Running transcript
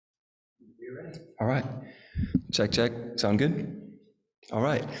All right. Check, check. Sound good? All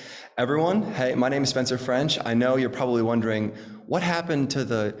right. Everyone, hey, my name is Spencer French. I know you're probably wondering what happened to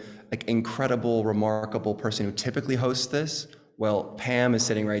the incredible, remarkable person who typically hosts this. Well, Pam is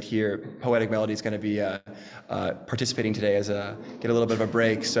sitting right here. Poetic Melody is going to be participating today as get a little bit of a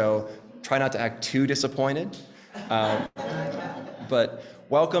break. So try not to act too disappointed. But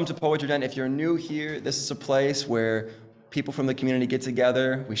welcome to Poetry Den. If you're new here, this is a place where people from the community get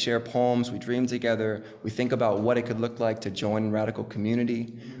together, we share poems, we dream together, we think about what it could look like to join radical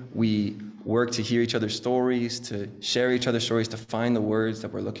community. We work to hear each other's stories, to share each other's stories, to find the words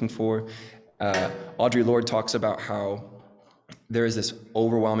that we're looking for. Audre Lorde talks about how there is this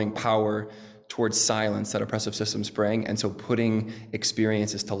overwhelming power towards silence that oppressive systems bring, and so putting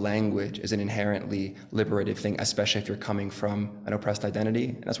experiences to language is an inherently liberative thing, especially if you're coming from an oppressed identity.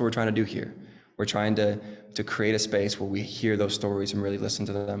 And that's what we're trying to do here. We're trying to create a space where we hear those stories and really listen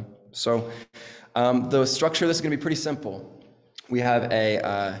to them. So the structure of this is going to be pretty simple. We have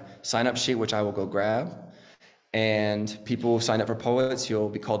a sign-up sheet, which I will go grab. And people sign up for poets. You'll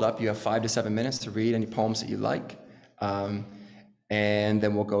be called up. You have 5 to 7 minutes to read any poems that you like. And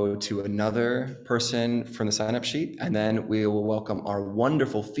then we'll go to another person from the sign-up sheet, and then we will welcome our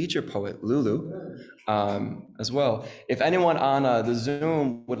wonderful feature poet, Lulu, as well. If anyone on the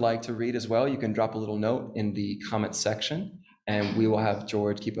Zoom would like to read as well, you can drop a little note in the comments section, and we will have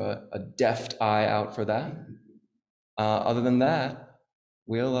George keep a deft eye out for that. Other than that,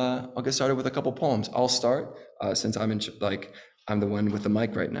 I'll get started with a couple poems. I'll start, since I'm the one with the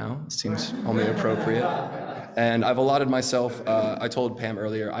mic right now. It seems only appropriate. And I've allotted myself, I told Pam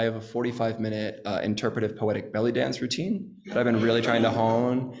earlier, I have a 45-minute interpretive poetic belly dance routine that I've been really trying to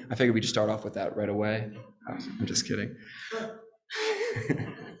hone. I figured we just start off with that right away. I'm just kidding.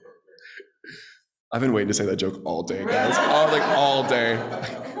 I've been waiting to say that joke all day, guys. All day.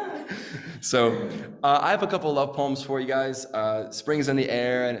 So I have a couple love poems for you guys. Spring's in the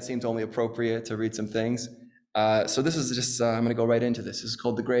air, and it seems only appropriate to read some things. So this is just, I'm gonna go right into this. This is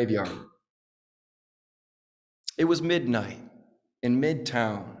called The Graveyard. It was midnight in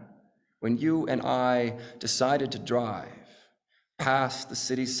Midtown when you and I decided to drive past the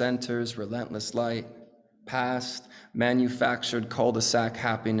city center's relentless light, past manufactured cul-de-sac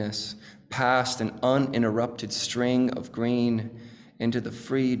happiness, past an uninterrupted string of green into the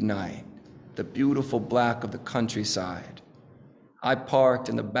freed night, the beautiful black of the countryside. I parked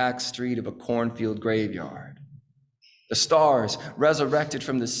in the back street of a cornfield graveyard. The stars resurrected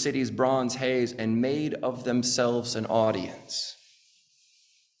from the city's bronze haze and made of themselves an audience.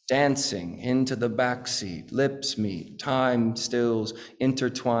 Dancing into the backseat, lips meet, time stills,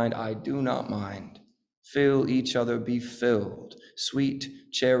 intertwined, I do not mind. Feel each other be filled, sweet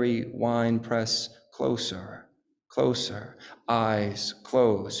cherry wine press closer, closer, eyes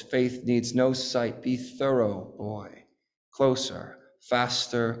close, faith needs no sight, be thorough, boy. Closer,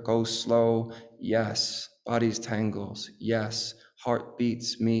 faster, go slow, yes. Bodies tangles, yes.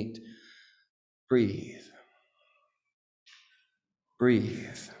 Heartbeats meet. Breathe.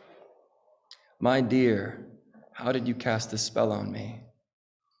 Breathe. My dear, how did you cast a spell on me?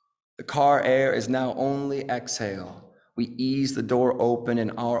 The car air is now only exhale. We ease the door open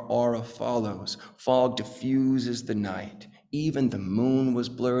and our aura follows. Fog diffuses the night. Even the moon was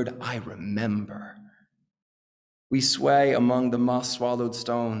blurred, I remember. We sway among the moss-swallowed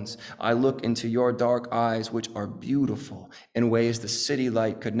stones. I look into your dark eyes, which are beautiful in ways the city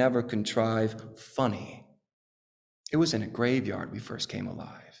light could never contrive. Funny. It was in a graveyard we first came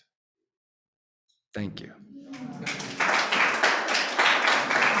alive. Thank you.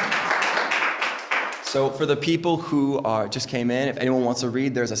 So for the people who just came in, if anyone wants to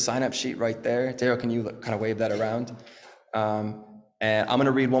read, there's a sign-up sheet right there. Daryl, can you kind of wave that around? And I'm gonna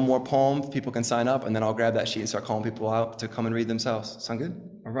read one more poem, people can sign up, and then I'll grab that sheet and start calling people out to come and read themselves. Sound good?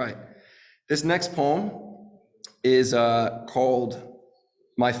 All right. This next poem is called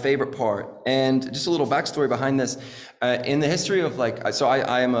My Favorite Part. And just a little backstory behind this. In the history of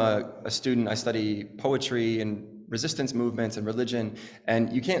I am a student, I study poetry and resistance movements and religion,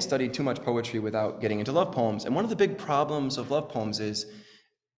 and you can't study too much poetry without getting into love poems. And one of the big problems of love poems is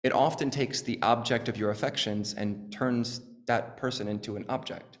it often takes the object of your affections and turns that person into an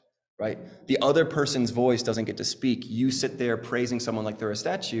object, right? The other person's voice doesn't get to speak. You sit there praising someone like they're a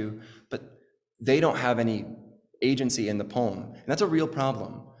statue, but they don't have any agency in the poem. And that's a real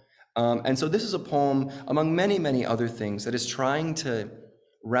problem. And so this is a poem, among many, many other things, that is trying to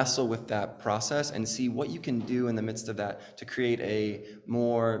wrestle with that process and see what you can do in the midst of that to create a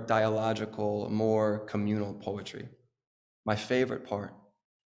more dialogical, more communal poetry. My favorite part.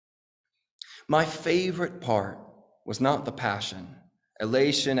 My favorite part was not the passion,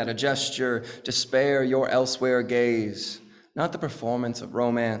 elation at a gesture, despair your elsewhere gaze, not the performance of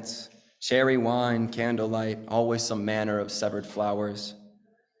romance, cherry wine, candlelight, always some manner of severed flowers.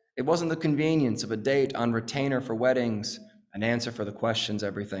 It wasn't the convenience of a date on retainer for weddings, an answer for the questions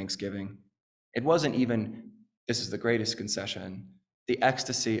every Thanksgiving. It wasn't even, this is the greatest concession, the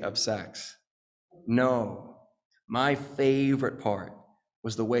ecstasy of sex. No, my favorite part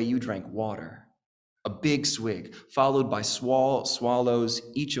was the way you drank water. A big swig, followed by swallows,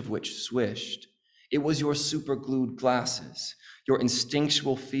 each of which swished. It was your superglued glasses, your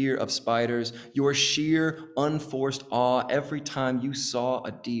instinctual fear of spiders, your sheer, unforced awe every time you saw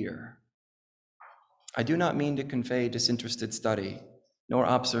a deer. I do not mean to convey disinterested study, nor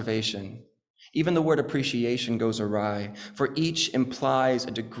observation. Even the word appreciation goes awry, for each implies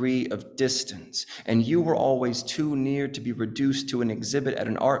a degree of distance, and you were always too near to be reduced to an exhibit at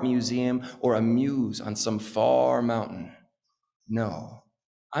an art museum or a muse on some far mountain. No,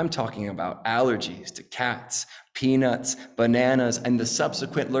 I'm talking about allergies to cats, peanuts, bananas, and the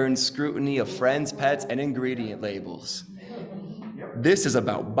subsequent learned scrutiny of friends' pets and ingredient labels. This is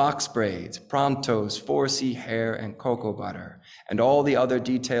about box braids, prontos, 4C hair, and cocoa butter, and all the other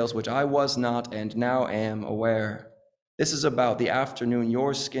details which I was not and now am aware. This is about the afternoon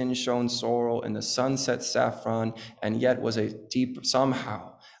your skin shone sorrel in the sunset saffron, and yet was a deeper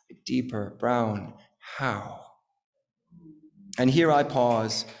brown. How? And here I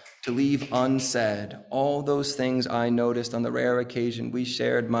pause to leave unsaid all those things I noticed on the rare occasion we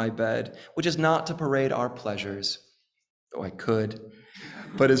shared my bed, which is not to parade our pleasures, though I could,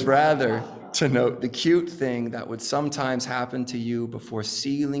 but is rather to note the cute thing that would sometimes happen to you before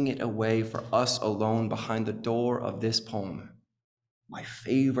sealing it away for us alone behind the door of this poem. My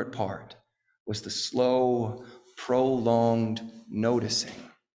favorite part was the slow, prolonged noticing.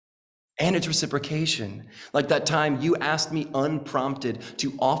 And its reciprocation, like that time you asked me unprompted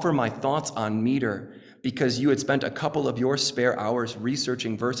to offer my thoughts on meter because you had spent a couple of your spare hours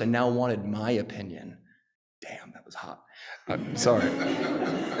researching verse and now wanted my opinion. Damn, that was hot. Sorry.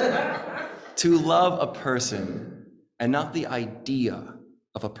 To love a person and not the idea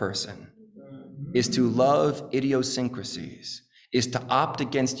of a person is to love idiosyncrasies, is to opt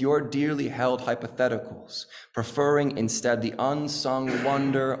against your dearly held hypotheticals, preferring instead the unsung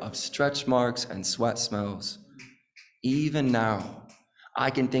wonder of stretch marks and sweat smells. Even now, I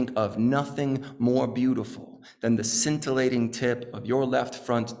can think of nothing more beautiful than the scintillating tip of your left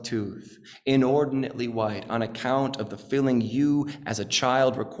front tooth, inordinately white on account of the filling you as a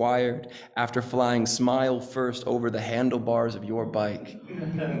child required after flying smile first over the handlebars of your bike.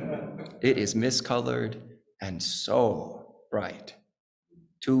 It is miscolored and so bright.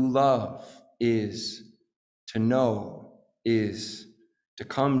 To love is to know, is to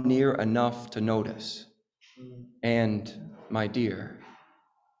come near enough to notice. And, my dear,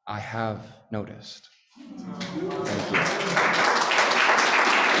 I have noticed. Thank you.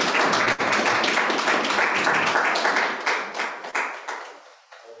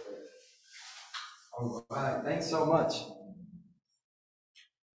 All right, thanks so much.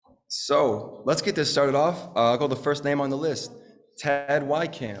 So let's get this started off. I'll go the first name on the list, Ted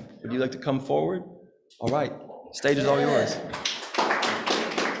Wycamp. Would you like to come forward? All right, stage is all yours.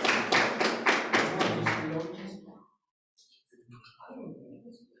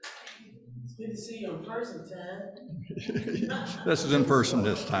 It's good to see you in person, Ted. This is in person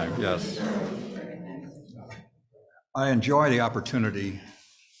this time, yes. I enjoy the opportunity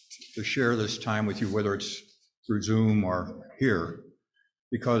to share this time with you, whether it's through Zoom or here,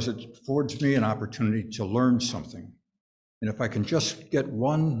 because it affords me an opportunity to learn something. And if I can just get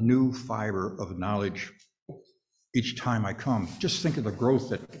one new fiber of knowledge each time I come, just think of the growth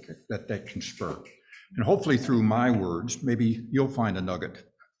that can spur. And hopefully through my words, maybe you'll find a nugget,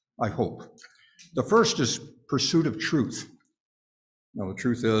 I hope. The first is pursuit of truth. Now, the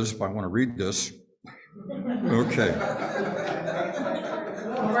truth is, if I want to read this, okay.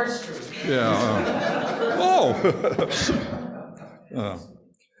 First truth. Yeah.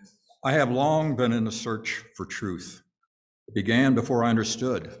 I have long been in the search for truth. It began before I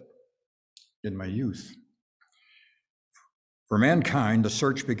understood, in my youth. For mankind, the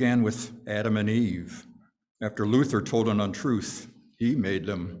search began with Adam and Eve. After Luther told an untruth, he made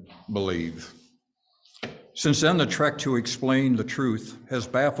them believe. Since then, the trek to explain the truth has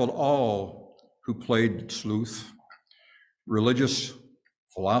baffled all who played sleuth. Religious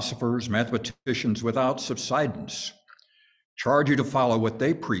philosophers, mathematicians without subsidence charge you to follow what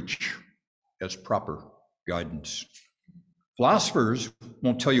they preach as proper guidance. Philosophers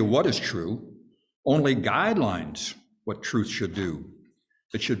won't tell you what is true, only guidelines what truth should do.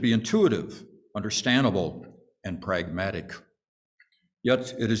 It should be intuitive, understandable, and pragmatic.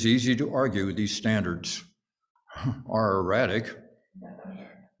 Yet it is easy to argue these standards are erratic.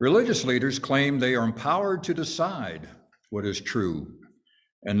 Religious leaders claim they are empowered to decide what is true,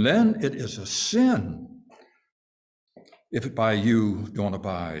 and then it is a sin if it by you don't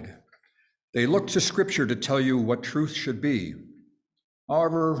abide. They look to Scripture to tell you what truth should be.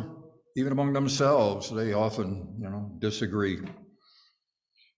 However, even among themselves, they often, disagree.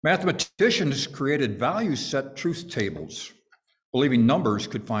 Mathematicians created value set truth tables, believing numbers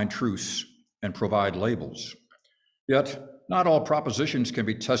could find truths and provide labels. Yet, not all propositions can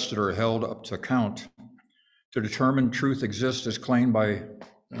be tested or held up to account to determine truth exists as claimed by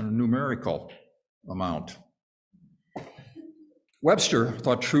a numerical amount. Webster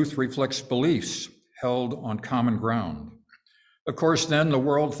thought truth reflects beliefs held on common ground. Of course, then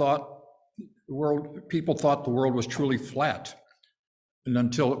people thought the world was truly flat, and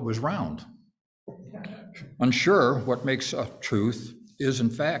until it was round. Unsure what makes a truth is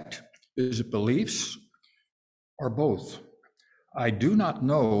it beliefs or both? I do not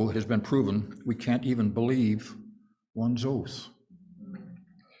know. It has been proven we can't even believe one's oath.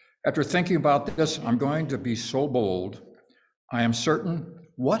 After thinking about this, I'm going to be so bold. I am certain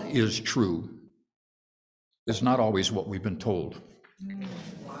what is true is not always what we've been told. Yes,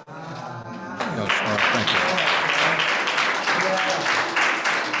 thank you.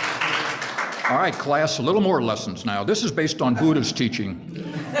 All right, class, a little more lessons now. This is based on Buddha's teaching.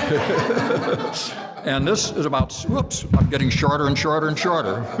 And this is about, whoops, I'm getting shorter and shorter and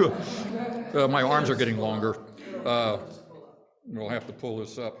shorter. My arms are getting longer. We'll have to pull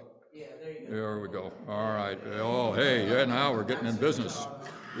this up. Yeah, there you go. There we go. All right. Oh, hey, yeah, now we're getting in business.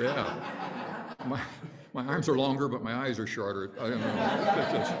 Yeah. My arms are longer, but my eyes are shorter. I don't know.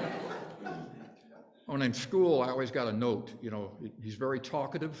 When I'm in school, I always got a note, he's very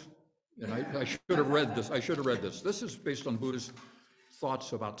talkative. And I should have read this. This is based on Buddha's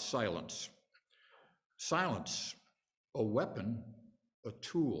thoughts about silence. Silence, a weapon, a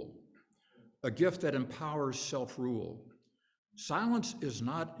tool, a gift that empowers self-rule. Silence is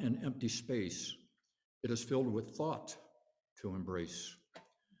not an empty space. It is filled with thought to embrace.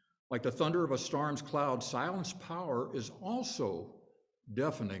 Like the thunder of a storm's cloud, silence power is also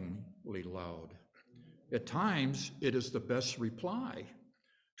deafeningly loud. At times, it is the best reply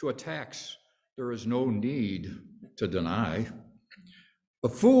to attacks there is no need to deny. A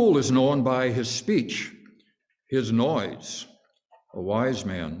fool is known by his speech, his noise. A wise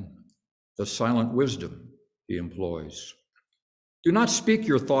man, the silent wisdom he employs. Do not speak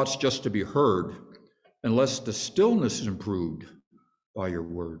your thoughts just to be heard, unless the stillness is improved by your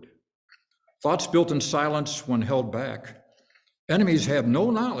word. Thoughts built in silence when held back. Enemies have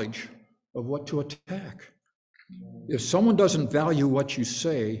no knowledge of what to attack. If someone doesn't value what you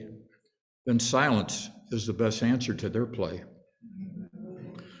say, then silence is the best answer to their play.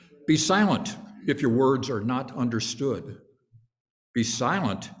 Be silent if your words are not understood. Be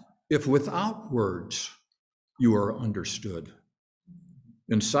silent if without words you are understood.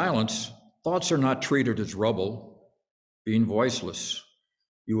 In silence, thoughts are not treated as rubble. Being voiceless,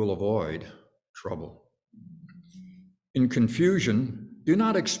 you will avoid trouble. In confusion, do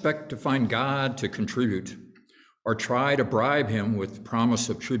not expect to find God to contribute or try to bribe him with promise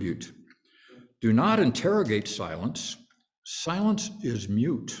of tribute. Do not interrogate silence. Silence is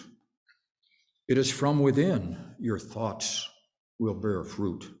mute. It is from within your thoughts will bear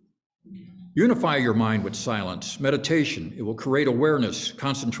fruit. Unify your mind with silence, meditation. It will create awareness,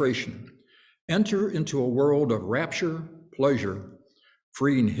 concentration. Enter into a world of rapture, pleasure,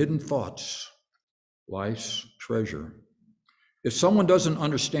 freeing hidden thoughts, life's treasure. If someone doesn't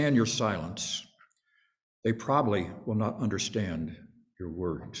understand your silence, they probably will not understand your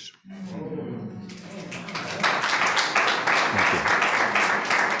words. Thank you.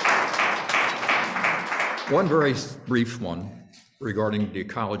 One very brief one regarding the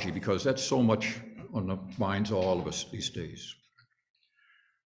ecology, because that's so much on the minds of all of us these days.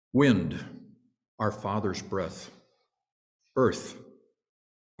 Wind, our Father's breath. Earth,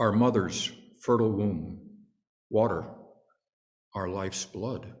 our mother's fertile womb. Water, our life's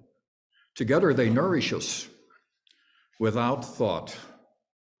blood. Together they nourish us. Without thought,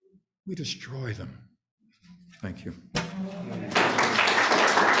 we destroy them. Thank you.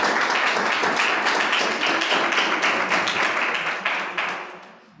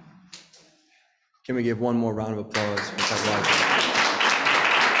 Can we give one more round of applause for Ted?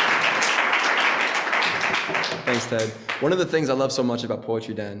 Thanks, Ted. One of the things I love so much about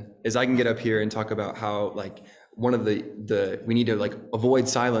Poetry Den is I can get up here and talk about how one of the we need to avoid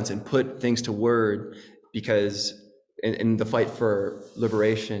silence and put things to word, because in the fight for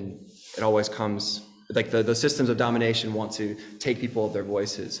liberation, it always comes like the systems of domination want to take people of their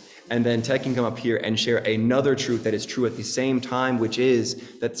voices. And then Ted can come up here and share another truth that is true at the same time, which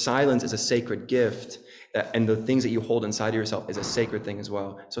is that silence is a sacred gift, and the things that you hold inside of yourself is a sacred thing as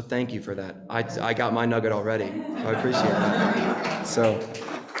well. So thank you for that. I got my nugget already, so I appreciate that. So,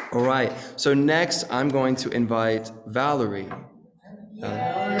 all right. So next, I'm going to invite Valerie. All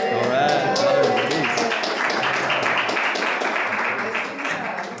right, Valerie, please.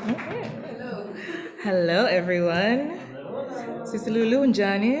 Hello, everyone. Sister Lulu and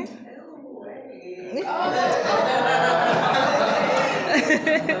Johnny.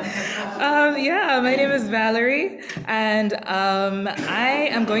 Yeah, my name is Valerie, and I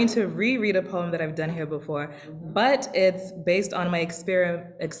am going to reread a poem that I've done here before, but it's based on my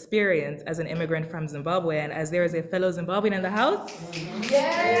experience as an immigrant from Zimbabwe, and as there is a fellow Zimbabwean in the house,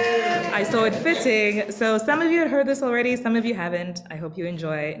 I saw it fitting. So some of you had heard this already, some of you haven't. I hope you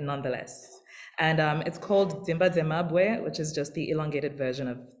enjoy nonetheless. And it's called Dimba Zimbabwe, which is just the elongated version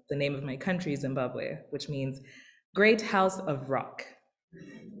of the name of my country, Zimbabwe, which means Great House of Rock.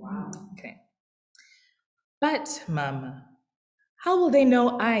 Wow. Okay. But, Mama, how will they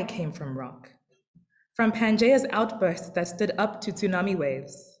know I came from rock? From Pangaea's outburst that stood up to tsunami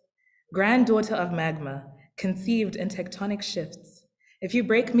waves. Granddaughter of magma, conceived in tectonic shifts. If you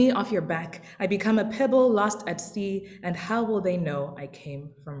break me off your back, I become a pebble lost at sea, and how will they know I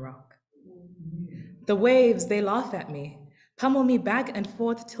came from rock? The waves, they laugh at me, pummel me back and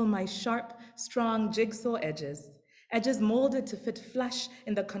forth till my sharp, strong jigsaw edges molded to fit flush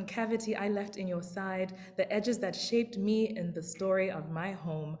in the concavity I left in your side, the edges that shaped me in the story of my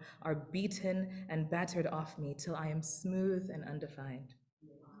home are beaten and battered off me till I am smooth and undefined.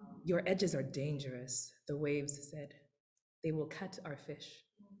 Your edges are dangerous, the waves said. They will cut our fish.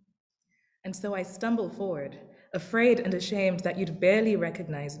 And so I stumble forward, afraid and ashamed that you'd barely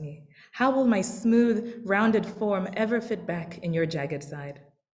recognize me. How will my smooth, rounded form ever fit back in your jagged side?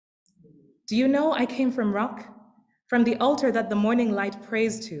 Do you know I came from rock? From the altar that the morning light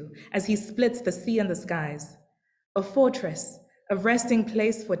prays to as he splits the sea and the skies. A fortress, a resting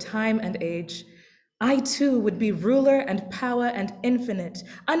place for time and age. I too would be ruler and power and infinite,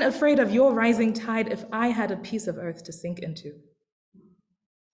 unafraid of your rising tide if I had a piece of earth to sink into.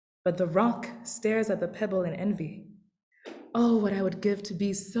 But the rock stares at the pebble in envy. Oh, what I would give to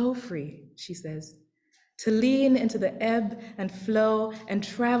be so free, she says, to lean into the ebb and flow and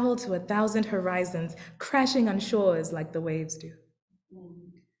travel to 1,000 horizons, crashing on shores like the waves do.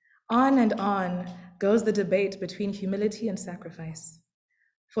 On and on goes the debate between humility and sacrifice,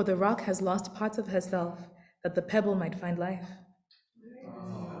 for the rock has lost parts of herself that the pebble might find life.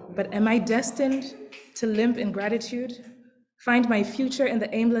 But am I destined to limp in gratitude, find my future in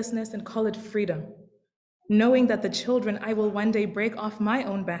the aimlessness and call it freedom, knowing that the children I will one day break off my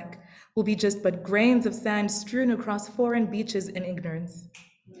own back will be just but grains of sand strewn across foreign beaches in ignorance,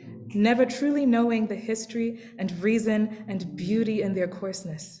 never truly knowing the history and reason and beauty in their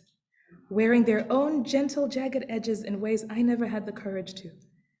coarseness, wearing their own gentle, jagged edges in ways I never had the courage to.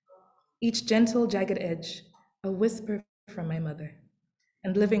 Each gentle, jagged edge, a whisper from my mother,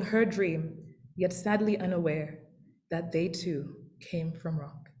 and living her dream, yet sadly unaware that they too came from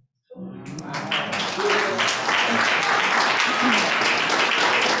rock.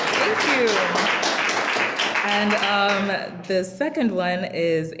 Thank you. And the second one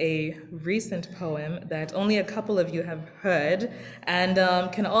is a recent poem that only a couple of you have heard. And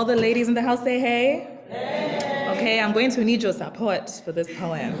can all the ladies in the house say hey? Hey. Okay, I'm going to need your support for this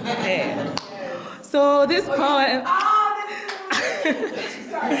poem. Okay. So this poem.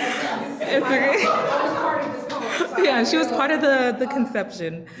 It's okay. Yeah, she was part of the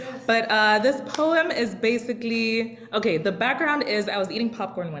conception. But this poem is basically, okay, the background is I was eating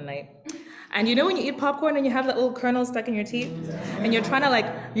popcorn one night. And you know when you eat popcorn and you have that little kernel stuck in your teeth? And you're trying to like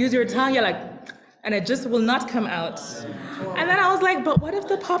use your tongue, you're like, and it just will not come out. And then I was like, but what if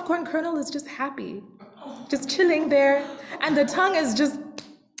the popcorn kernel is just happy? Just chilling there. And the tongue is just,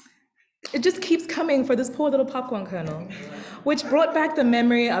 it just keeps coming for this poor little popcorn kernel. Which brought back the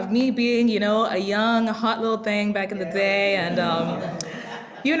memory of me being, you know, a young, hot little thing back in the day, and,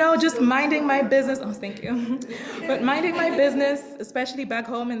 you know, just minding my business. Oh, thank you. But minding my business, especially back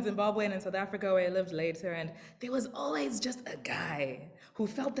home in Zimbabwe and in South Africa where I lived later, and there was always just a guy who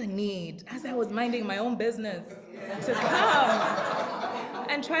felt the need, as I was minding my own business, to come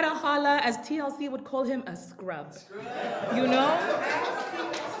and try to holler, as TLC would call him, a scrub, you know?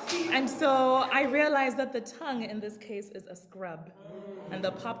 And so I realized that the tongue in this case is a scrub, and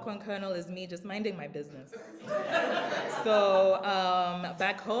the popcorn kernel is me just minding my business. So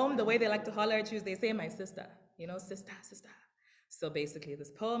back home, the way they like to holler at you is they say my sister, you know, sister, sister. So basically,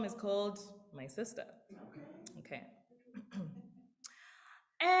 this poem is called My Sister. Okay.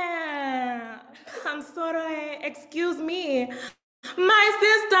 I'm sorry, excuse me. My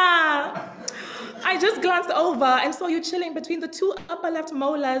sister! I just glanced over and saw you chilling between the two upper left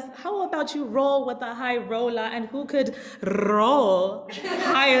molars. How about you roll with a high roller, and who could roll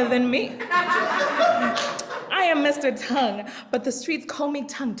higher than me? I am Mr. Tongue, but the streets call me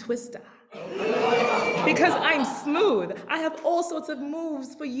Tongue Twister. Because I'm smooth. I have all sorts of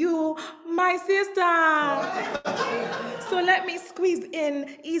moves for you, my sister. So let me squeeze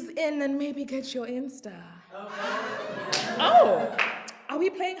in, ease in, and maybe get your Insta. Oh, are we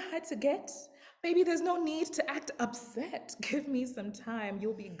playing hard to get? Baby, there's no need to act upset. Give me some time.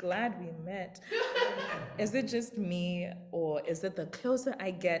 You'll be glad we met. Is it just me, or is it the closer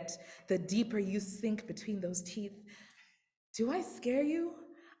I get, the deeper you sink between those teeth? Do I scare you?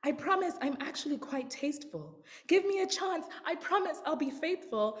 I promise I'm actually quite tasteful. Give me a chance. I promise I'll be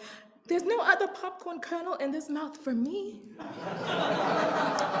faithful. There's no other popcorn kernel in this mouth for me.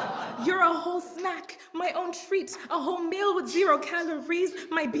 You're a whole snack, my own treat, a whole meal with 0 calories,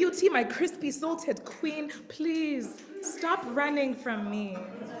 my beauty, my crispy salted queen. Please, stop running from me.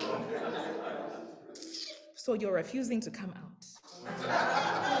 So you're refusing to come out.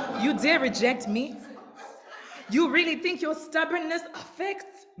 You dare reject me? You really think your stubbornness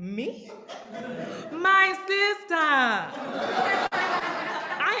affects me? My sister!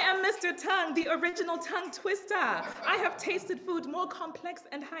 I am Mr. Tongue, the original tongue twister. I have tasted food more complex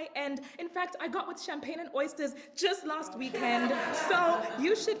and high-end. In fact, I got with champagne and oysters just last weekend. So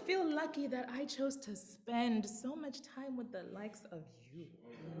you should feel lucky that I chose to spend so much time with the likes of you.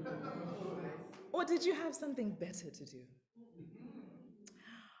 Or did you have something better to do?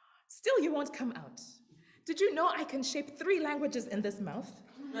 Still, you won't come out. Did you know I can shape 3 languages in this mouth?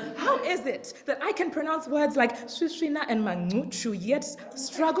 How is it that I can pronounce words like Shushina and Manguchu, yet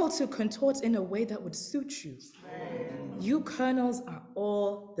struggle to contort in a way that would suit you? You colonels are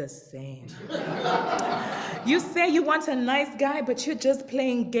all the same. You say you want a nice guy, but you're just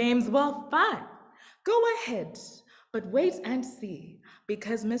playing games. Well, fine. Go ahead, but wait and see,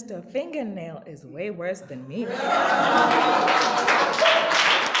 because Mr. Fingernail is way worse than me.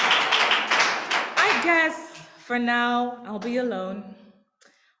 I guess for now, I'll be alone,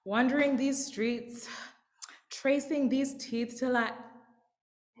 wandering these streets, tracing these teeth till I...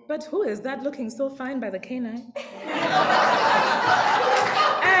 But who is that looking so fine by the canine?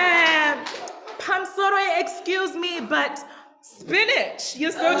 Pamsoro, excuse me, but spinach,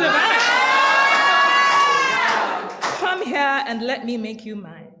 you're so divine. Come here and let me make you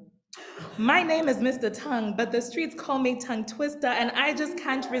mine. My name is Mr. Tongue, but the streets call me Tongue Twister, and I just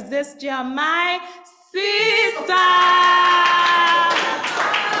can't resist ya, my sister.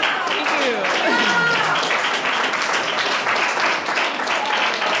 Thank you.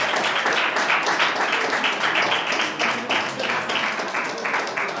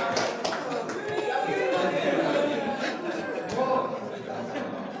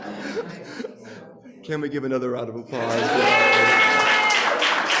 Can we give another round of applause?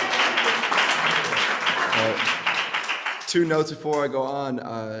 Two notes before I go on.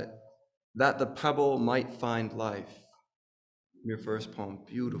 That the pebble might find life. Your first poem,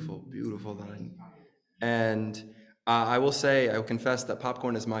 beautiful, beautiful line. And I will say, I will confess that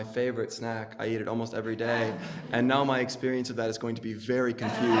popcorn is my favorite snack. I eat it almost every day. And now my experience of that is going to be very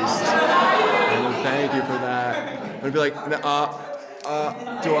confused. And thank you for that. I'm gonna be like,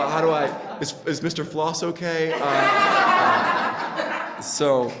 is Mr. Floss okay?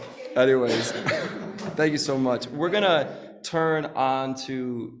 So, anyways, thank you so much. We're gonna turn on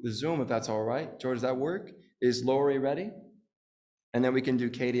to the Zoom if that's all right. George, does that work? Is Lori ready? And then we can do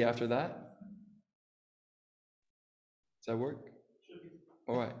Katie after that. Does that work?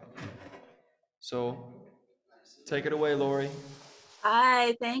 All right. So, take it away, Lori.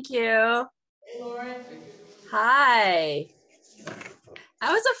 Hi, thank you. Hi.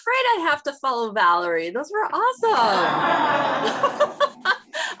 I was afraid I'd have to follow Valerie. Those were awesome.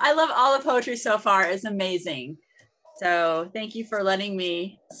 I love all the poetry so far. It's amazing. So thank you for letting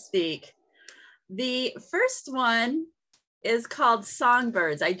me speak. The first one is called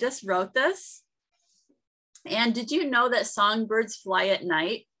Songbirds. I just wrote this. And did you know that songbirds fly at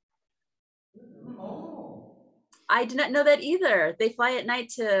night? I did not know that either. They fly at night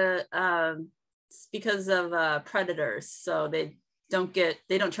to because of predators. So they don't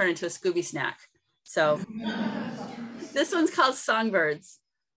turn into a Scooby snack. So this one's called Songbirds.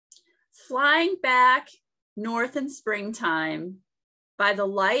 Flying back north in springtime by the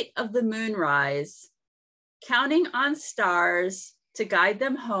light of the moonrise, counting on stars to guide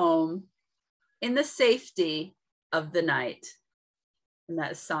them home in the safety of the night. and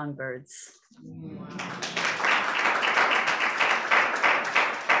that is Songbirds.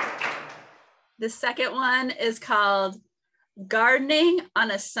 The second one is called Gardening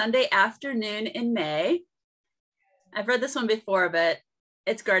on a Sunday Afternoon in May. I've read this one before, but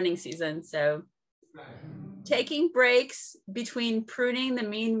it's gardening season, so taking breaks between pruning the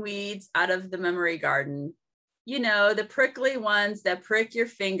mean weeds out of the memory garden. You know, the prickly ones that prick your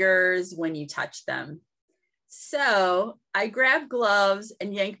fingers when you touch them. So I grabbed gloves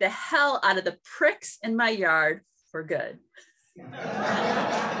and yanked the hell out of the pricks in my yard for good.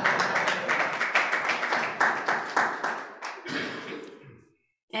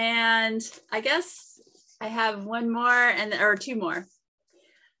 And I guess I have one more or two more.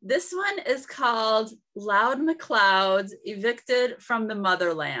 This one is called Loud McClouds Evicted from the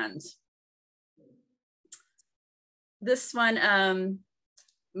Motherland. This one,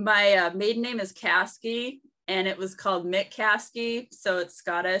 my maiden name is Caskey, and it was called Mick Caskey, so it's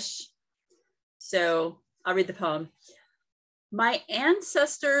Scottish. So I'll read the poem. My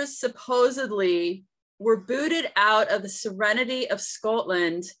ancestors supposedly were booted out of the serenity of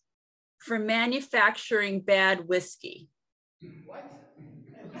Scotland for manufacturing bad whiskey. What?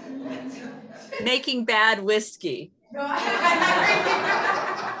 Making bad whiskey.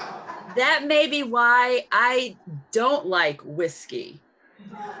 That may be why I don't like whiskey.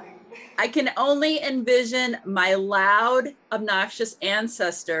 I can only envision my loud, obnoxious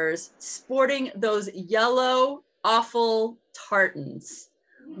ancestors sporting those yellow, awful tartans,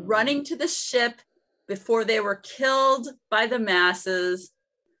 running to the ship before they were killed by the masses,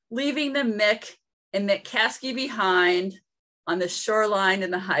 leaving the Mick and McCaskey behind on the shoreline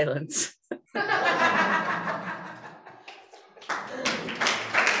in the Highlands.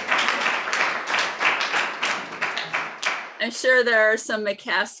 I'm sure there are some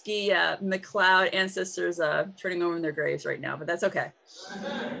McCaskey, McLeod ancestors turning over in their graves right now, but that's okay.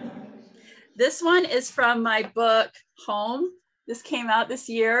 This one is from my book, Home. This came out this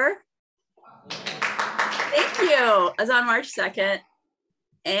year. Thank you. It's on March 2nd.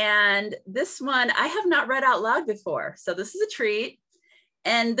 And this one I have not read out loud before, so this is a treat.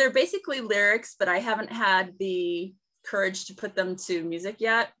 And they're basically lyrics, but I haven't had the courage to put them to music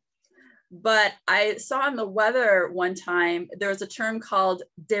yet. But I saw in the weather one time, there was a term called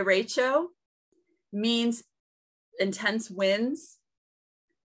derecho, means intense winds.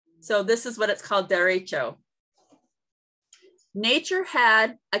 So this is what it's called, derecho. Nature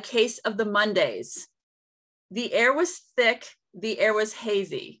had a case of the Mondays. The air was thick, the air was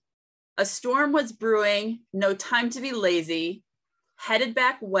hazy. A storm was brewing, no time to be lazy. Headed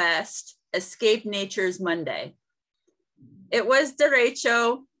back west, escaped nature's Monday. It was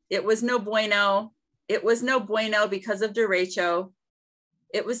derecho. It was no bueno. It was no bueno because of derecho.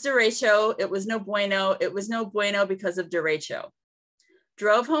 It was derecho. It was no bueno. It was no bueno because of derecho.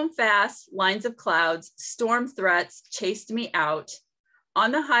 Drove home fast, lines of clouds, storm threats chased me out.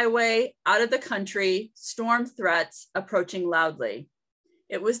 On the highway, out of the country, storm threats approaching loudly.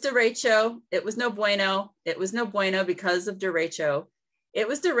 It was derecho. It was no bueno. It was no bueno because of derecho. It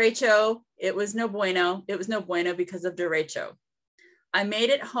was derecho. It was no bueno. It was no bueno because of derecho. I made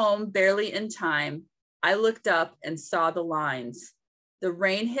it home barely in time. I looked up and saw the lines. The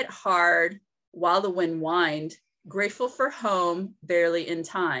rain hit hard while the wind whined, grateful for home barely in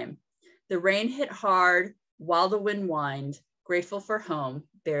time. The rain hit hard while the wind whined, grateful for home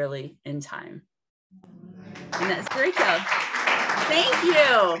barely in time. And that's derecho. Thank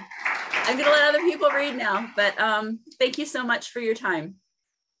you. I'm gonna let other people read now, but thank you so much for your time.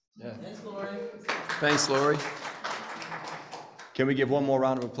 Yeah. Thanks, Lori. Can we give one more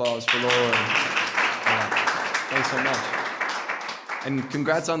round of applause for Lori? Yeah. Thanks so much. And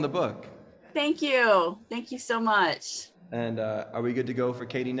congrats on the book. Thank you. Thank you so much. And are we good to go for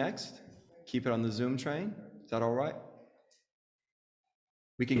Katie next? Keep it on the Zoom train. Is that all right?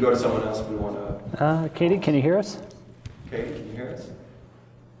 We can go to someone else if we want to. Katie, can you hear us? Katie, can you hear us?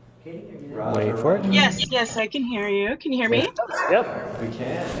 Katie, can you Roger, wait for it? Yes, I can hear you. Can you hear me? Yep. We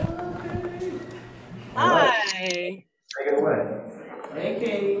can. Hi. Take it away. Hey,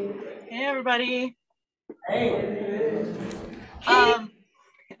 Katie. Hey, everybody. Hey. Um,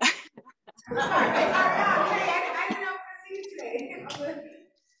 I didn't know to see you today.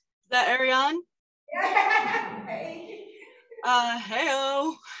 is that Ariane? Hey.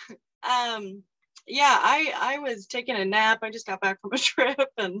 Heyo. Yeah, I was taking a nap. I just got back from a trip,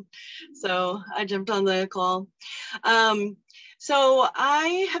 and so I jumped on the call. So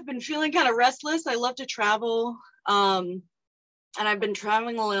I have been feeling kind of restless. I love to travel. And I've been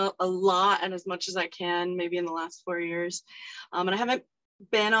traveling a lot and as much as I can, maybe in the last 4 years. And I haven't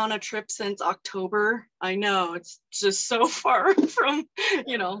been on a trip since October. I know it's just so far from,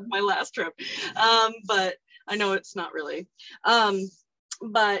 my last trip. But I know it's not really.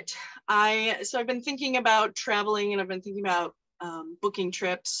 But I've been thinking about traveling, and I've been thinking about booking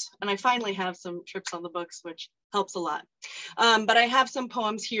trips, and I finally have some trips on the books, which helps a lot. But I have some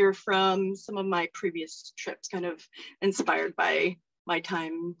poems here from some of my previous trips, kind of inspired by my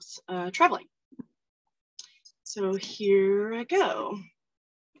times traveling. So here I go.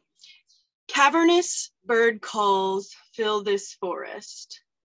 Cavernous bird calls fill this forest.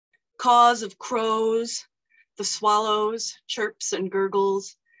 Caws of crows, the swallows, chirps and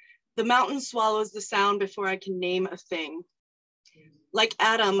gurgles. The mountain swallows the sound before I can name a thing. Like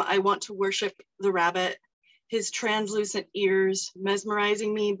Adam, I want to worship the rabbit, his translucent ears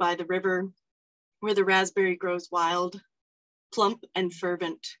mesmerizing me by the river where the raspberry grows wild, plump and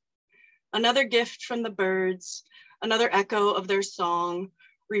fervent. Another gift from the birds, another echo of their song,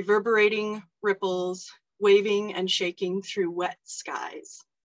 reverberating ripples, waving and shaking through wet skies.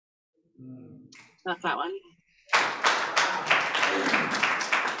 That's that one.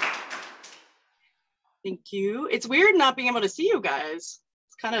 Thank you. It's weird not being able to see you guys.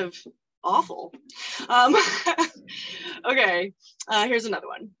 It's kind of awful. Okay, here's another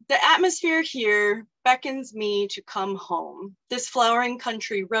one. The atmosphere here beckons me to come home. This flowering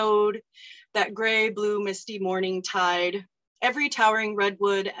country road, that gray, blue, misty morning tide, every towering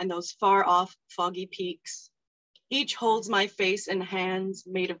redwood and those far off foggy peaks. Each holds my face in hands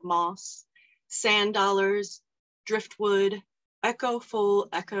made of moss, sand dollars, driftwood, echo-full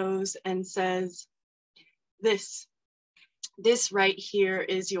echoes, and says, this right here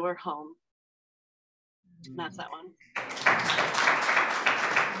is your home. And that's that one.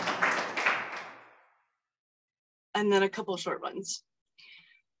 And then a couple short ones.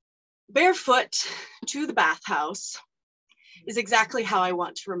 Barefoot to the bathhouse is exactly how I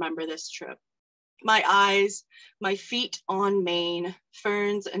want to remember this trip. My eyes, my feet on Maine,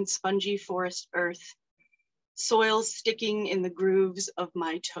 ferns and spongy forest earth, soil sticking in the grooves of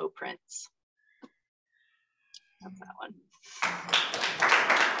my toe prints. That's that one.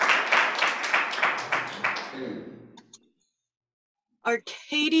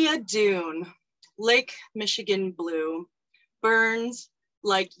 Arcadia Dune, Lake Michigan blue, burns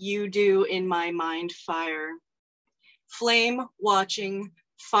like you do in my mind fire. Flame watching,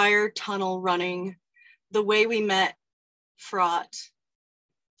 fire tunnel running, the way we met, fraught.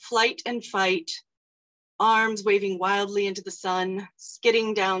 Flight and fight, arms waving wildly into the sun,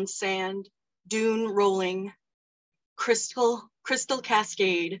 skidding down sand, dune rolling, crystal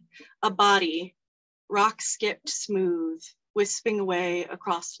cascade, a body, rock skipped smooth, wisping away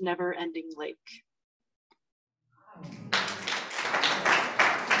across never-ending lake.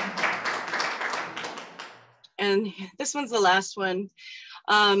 And this one's the last one.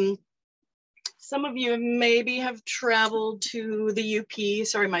 Some of you maybe have traveled to the UP.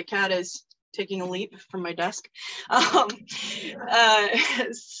 Sorry, my cat is taking a leap from my desk.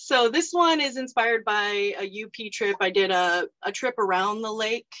 So this one is inspired by a UP trip. I did a trip around the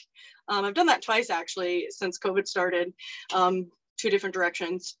lake. I've done that twice actually since COVID started, 2 different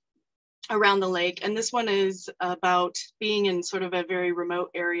directions around the lake. And this one is about being in sort of a very remote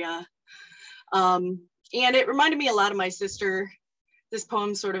area. And it reminded me a lot of my sister. This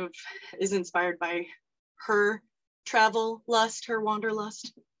poem sort of is inspired by her travel lust, her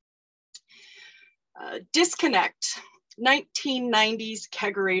wanderlust. Disconnect, 1990s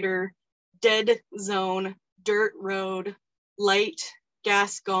kegerator, dead zone, dirt road, light,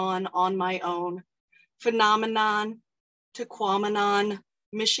 gas gone on my own, phenomenon, Tequamanon,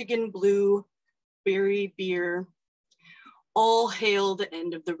 Michigan blue, berry beer, all hail the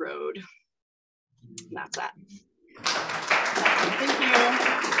end of the road. And that's that. Thank you.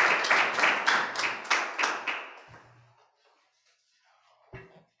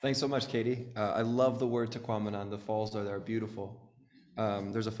 Thanks so much, Katie. I love the word Tequamanon. The falls are beautiful.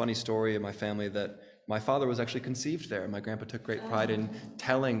 There's a funny story in my family that my father was actually conceived there. My grandpa took great pride in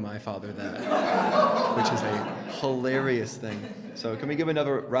telling my father that, which is a hilarious thing. So can we give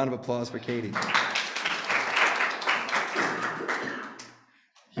another round of applause for Katie?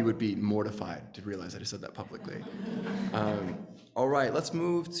 He would be mortified to realize that I said that publicly. All right, let's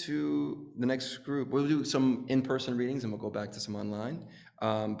move to the next group. We'll do some in-person readings and we'll go back to some online.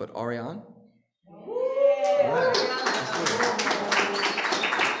 But Ariane?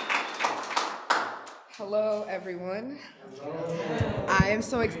 Hello, everyone. I am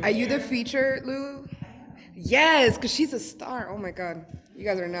so excited. Are you the feature, Lulu? Yes, because she's a star. Oh my God. You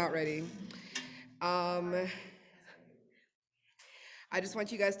guys are not ready. I just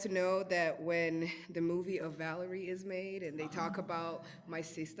want you guys to know that when the movie of Valerie is made and they talk about my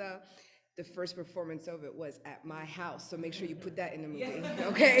sister, the first performance of it was at my house. So make sure you put that in the movie.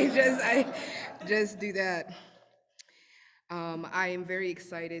 Okay, just do that. I am very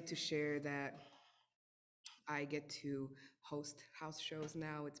excited to share that I get to host house shows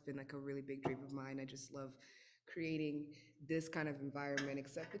now. It's been like a really big dream of mine. I just love creating this kind of environment,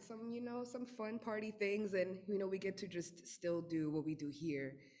 except with some, some fun party things. And, we get to just still do what we do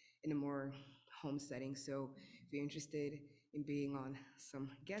here in a more home setting. So if you're interested in being on some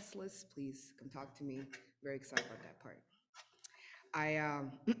guest lists, please come talk to me. Very excited about that part.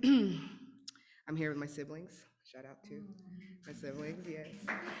 I'm here with my siblings. Shout out to my siblings, yes.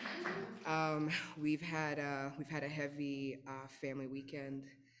 Um, we've had a heavy family weekend.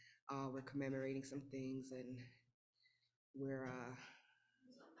 We're commemorating some things, and we're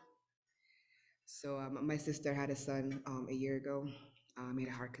my sister had a son a year ago. He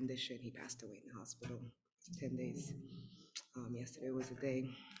had a heart condition. He passed away in the hospital. 10 days. Yesterday was the day.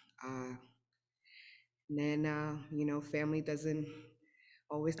 And then family doesn't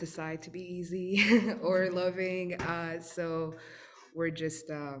always decide to be easy or loving. So we're just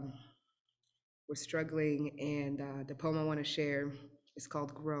we're struggling, and the poem I want to share is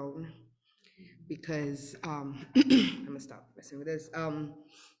called "Grown" because I'm gonna stop messing with this.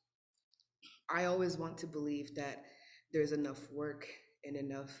 I always want to believe that there's enough work and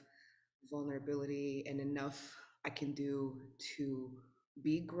enough vulnerability and enough I can do to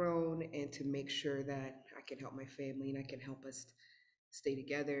be grown and to make sure that I can help my family and I can help us stay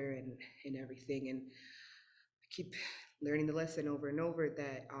together and everything. And I keep learning the lesson over and over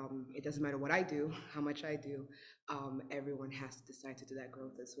that it doesn't matter what I do, how much I do, everyone has to decide to do that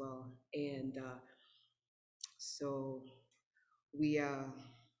growth as well. And so we, I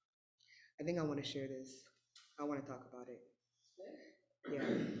think I want to share this. I want to talk about it. Yeah,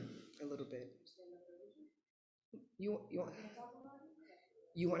 a little bit. You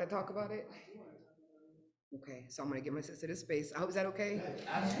want to talk about it? Okay, so I'm gonna give my sister the space. I hope, is that okay?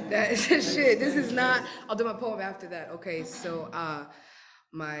 That shit. This is not. I'll do my poem after that. Okay, so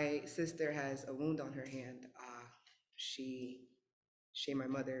my sister has a wound on her hand. She, she and my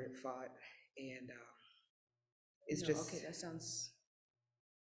mother fought, and it's just. Okay, that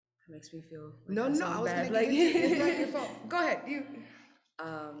makes me feel. No, no, I was bad. gonna give it to you. It's not your fault. Go ahead. You.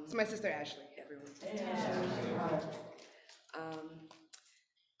 It's my sister Ashley. Everyone.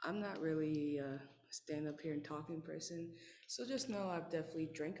 I'm not really a stand up here and talking person, so just know I've definitely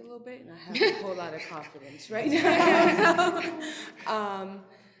drank a little bit and I have a whole lot of confidence right now.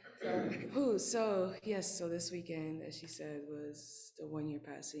 So yes, so this weekend, as she said, was the 1 year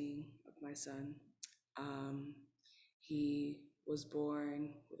passing of my son. He was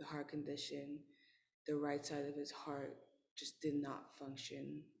born with a heart condition. The right side of his heart just did not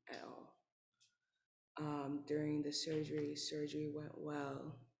function at all. During the surgery went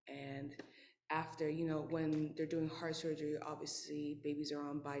well. And after, when they're doing heart surgery, obviously babies are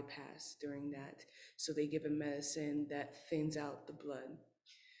on bypass during that. So they give a medicine that thins out the blood.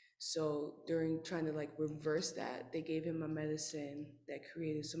 So during trying to reverse that, they gave him a medicine that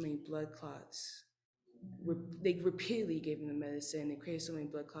created so many blood clots. They repeatedly gave him the medicine. It created so many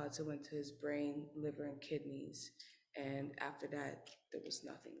blood clots. It went to his brain, liver, and kidneys. And after that, there was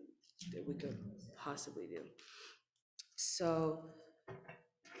nothing that we could possibly do. So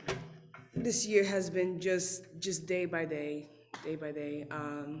this year has been just day by day, day by day.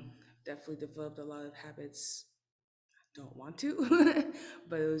 Definitely developed a lot of habits I don't want to,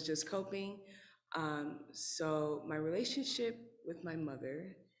 but it was just coping. So my relationship with my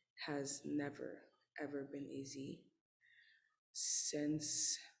mother has never, ever been easy.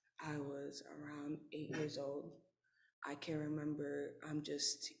 Since I was around 8 years old, I can remember I'm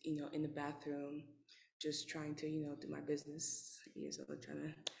just, in the bathroom, just trying to, do my business. 8 years old, trying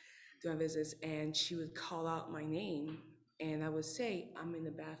to do my business, and she would call out my name, and I would say, "I'm in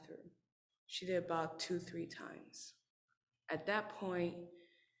the bathroom." She did about 2, 3 times. At that point,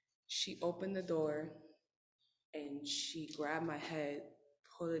 she opened the door, and she grabbed my head,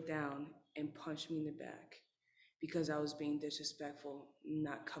 pulled it down, and punched me in the back because I was being disrespectful,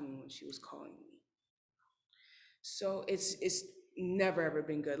 not coming when she was calling me. So it's never ever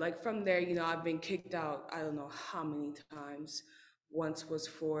been good. Like from there, I've been kicked out I don't know how many times. Once was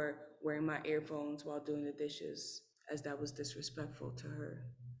for wearing my earphones while doing the dishes, as that was disrespectful to her.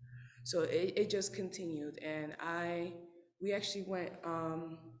 So it just continued, and we actually went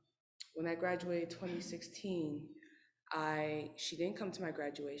when I graduated 2016. She didn't come to my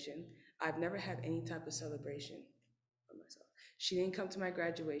graduation. I've never had any type of celebration for myself. She didn't come to my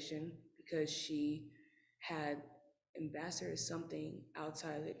graduation because she had ambassador is something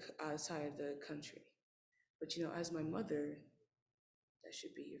outside of the country. But as my mother, that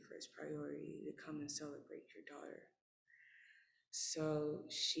should be your first priority, to come and celebrate your daughter. So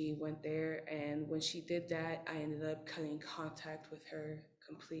she went there, and when she did that, I ended up cutting contact with her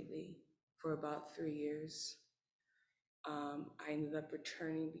completely for about 3 years. I ended up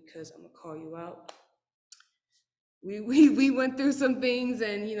returning because I'm gonna call you out. We went through some things,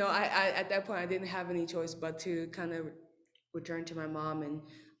 and I at that point I didn't have any choice but to kind of return to my mom,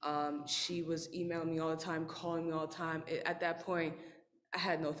 and she was emailing me all the time, calling me all the time. At that point, I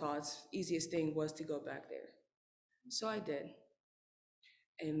had no thoughts. Easiest thing was to go back there, so I did,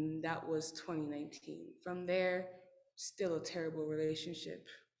 and that was 2019. From there, still a terrible relationship.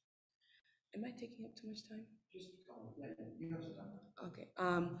 Am I taking up too much time? Okay.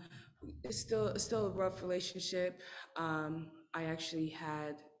 It's still a rough relationship. I actually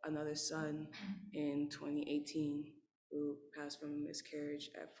had another son in 2018 who passed from a miscarriage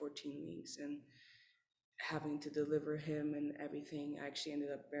at 14 weeks, and having to deliver him and everything, I actually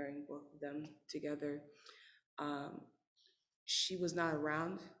ended up bearing both of them together. Um, she was not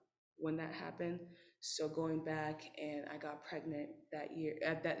around when that happened, so going back, and I got pregnant that year.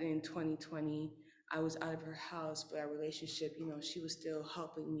 At that in 2020, I was out of her house, but our relationship, she was still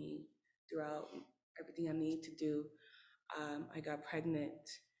helping me throughout everything I needed to do. I got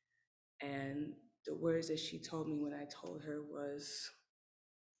pregnant, and the words that she told me when I told her was,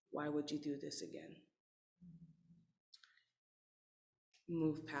 "Why would you do this again?"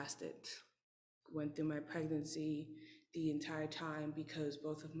 Moved past it. Went through my pregnancy the entire time, because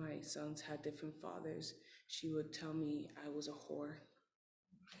both of my sons had different fathers. She would tell me I was a whore,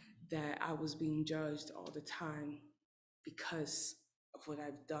 that I was being judged all the time because of what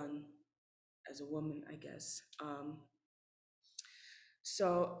I've done as a woman, I guess.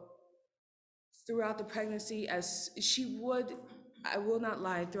 So throughout the pregnancy, I will not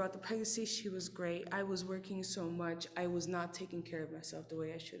lie, throughout the pregnancy, she was great. I was working so much, I was not taking care of myself the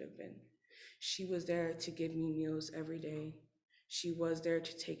way I should have been. She was there to give me meals every day. She was there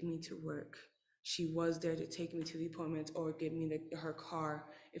to take me to work. She was there to take me to the appointments or give me her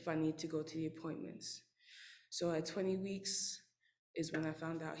car if I need to go to the appointments. So at 20 weeks is when I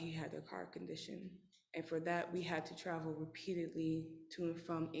found out he had a car condition. And for that, we had to travel repeatedly to and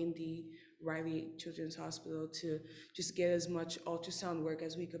from Indy, Riley Children's Hospital, to just get as much ultrasound work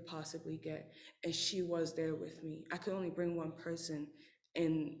as we could possibly get. And she was there with me. I could only bring one person.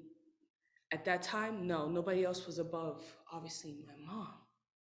 And at that time, no, nobody else was above, obviously, my mom.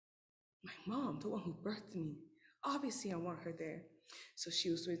 My mom, the one who birthed me. Obviously, I want her there. So she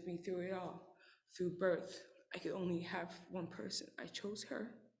was with me through it all. Through birth, I could only have one person. I chose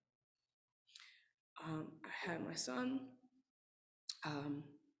her. I had my son.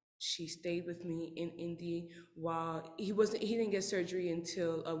 She stayed with me in Indy while he didn't get surgery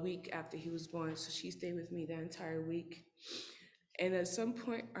until a week after he was born. So she stayed with me that entire week. And at some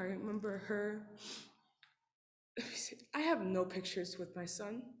point, I remember her. I have no pictures with my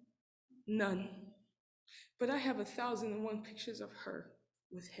son, none. But I have 1,001 pictures of her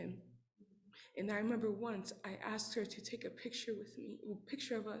with him. And I remember once I asked her to take a picture with me, a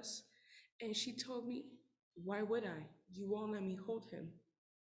picture of us. And she told me, "Why would I? You won't let me hold him."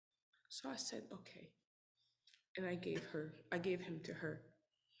 So I said, "Okay." And I gave him to her.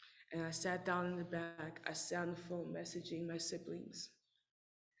 And I sat down in the back. I sat on the phone messaging my siblings.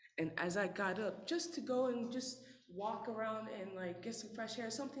 And as I got up, just to go and just walk around and like get some fresh air,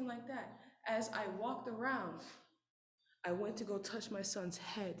 something like that, as I walked around, I went to go touch my son's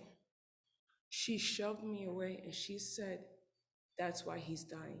head. She shoved me away and she said, "That's why he's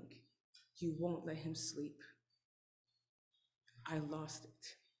dying. You won't let him sleep." I lost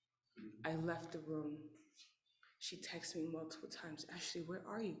it. I left the room. She texted me multiple times, "Ashley, where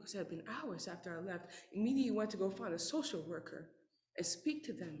are you?" Because it had been hours after I left. Immediately went to go find a social worker and speak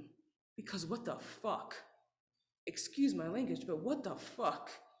to them. Because what the fuck? Excuse my language, but what the fuck?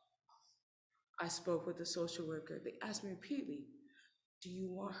 I spoke with the social worker. They asked me repeatedly, "Do you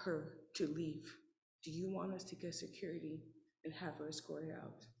want her to leave? Do you want us to get security and have her escorted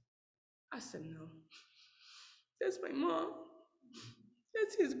out?" I said, "No. That's my mom.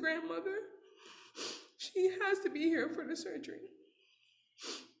 That's his grandmother. She has to be here for the surgery."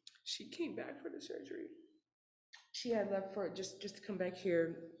 She came back for the surgery. She had left for just to come back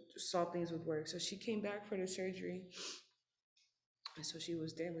here, saw things would work. So she came back for the surgery. And so she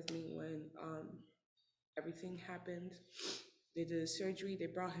was there with me when everything happened. They did the surgery. They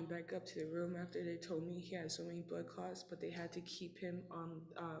brought him back up to the room after they told me he had so many blood clots, but they had to keep him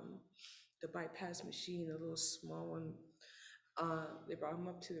on the bypass machine, a little small one. They brought him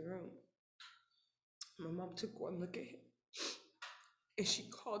up to the room. My mom took one look at him and she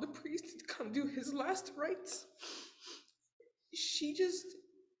called the priest to come do his last rites. She just,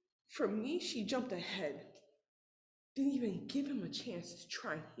 for me, she jumped ahead. Didn't even give him a chance to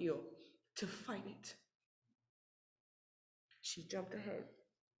try and heal, to fight it. She jumped ahead.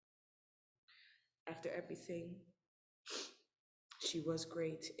 After everything, she was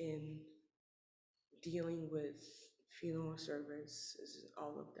great in dealing with funeral services,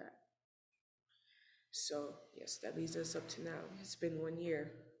 all of that. So yes, that leads us up to now. It's been 1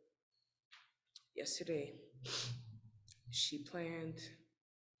 year. Yesterday, she planned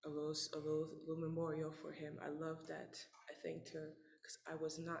a little memorial for him. I love that. I thanked her because I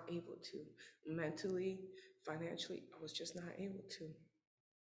was not able to. Mentally, financially, I was just not able to.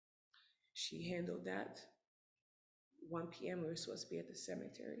 She handled that. 1 p.m. we were supposed to be at the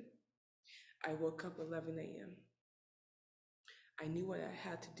cemetery. I woke up 11 a.m. I knew what I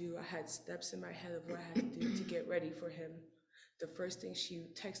had to do. I had steps in my head of what I had to do to get ready for him. The first thing she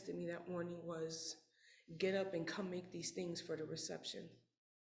texted me that morning was, get up and come make these things for the reception.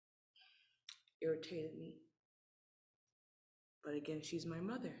 Irritated me. But again, she's my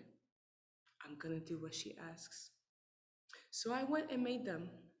mother. I'm gonna do what she asks. So I went and made them.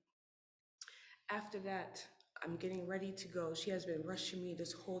 After that, I'm getting ready to go. She has been rushing me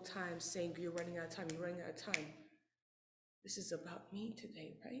this whole time saying, you're running out of time, you're running out of time. This is about me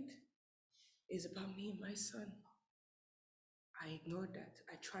today, right? It's about me and my son. I ignored that.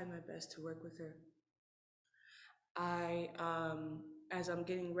 I tried my best to work with her. As I'm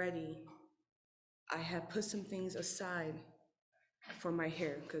getting ready, I had put some things aside for my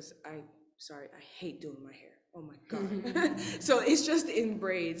hair because I hate doing my hair. Oh my God. So it's just in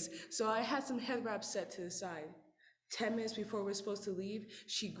braids. So I had some head wraps set to the side. 10 minutes before we're supposed to leave,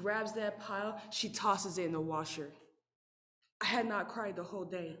 she grabs that pile, she tosses it in the washer. I had not cried the whole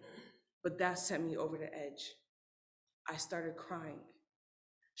day, but that sent me over the edge. I started crying.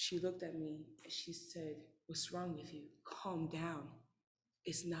 She looked at me and she said, what's wrong with you? Calm down.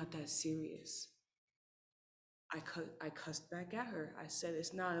 It's not that serious. I cussed back at her. I said,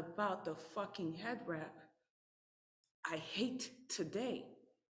 it's not about the fucking head wrap. I hate today.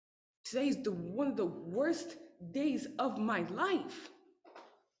 Today is one of the worst days of my life.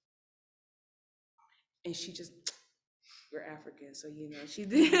 And she just, you're African, so you know, she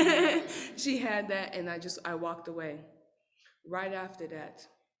did. She had that, and I walked away. Right after that,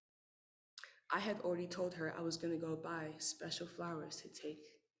 I had already told her I was gonna go buy special flowers to take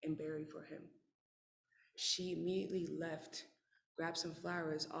and bury for him. She immediately left, grabbed some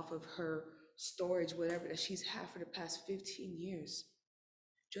flowers off of her storage, whatever that she's had for the past 15 years,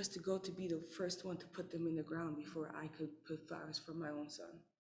 just to go to be the first one to put them in the ground before I could put flowers for my own son.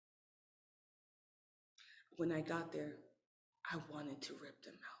 When I got there, I wanted to rip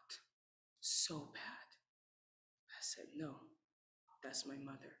them out so bad. I said, no, that's my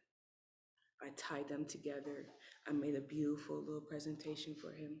mother. I tied them together. I made a beautiful little presentation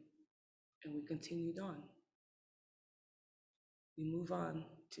for him, and we continued on. We move on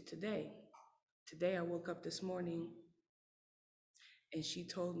to today. Today I woke up this morning and she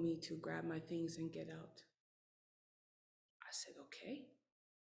told me to grab my things and get out. I said, okay,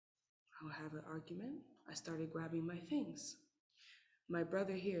 I'll have an argument. I started grabbing my things. My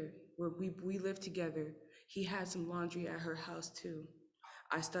brother here, where we live together, he had some laundry at her house too.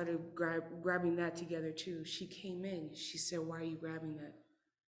 I started grabbing that together too. She came in, she said, why are you grabbing that?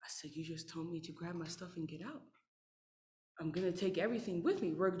 I said, you just told me to grab my stuff and get out. I'm gonna take everything with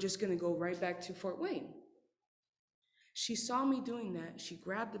me. We're just gonna go right back to Fort Wayne. She saw me doing that. She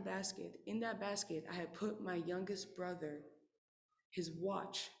grabbed the basket. In that basket, I had put my youngest brother, his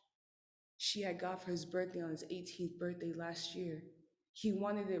watch. She had got for his birthday on his 18th birthday last year. He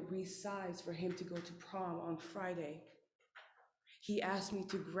wanted it resized for him to go to prom on Friday. He asked me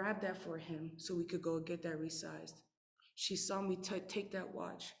to grab that for him so we could go get that resized. She saw me take that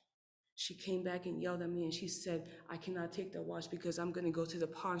watch. She came back and yelled at me and she said, I cannot take that watch because I'm gonna go to the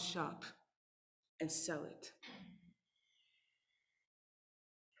pawn shop and sell it.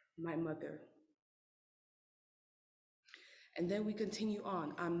 My mother. And then we continue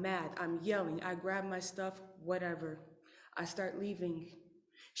on. I'm mad, I'm yelling, I grab my stuff, whatever. I start leaving.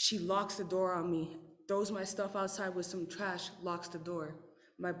 She locks the door on me, throws my stuff outside with some trash, locks the door.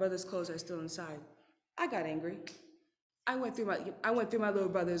 My brother's clothes are still inside. I got angry. I went through my little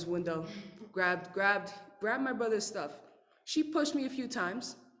brother's window, grabbed my brother's stuff. She pushed me a few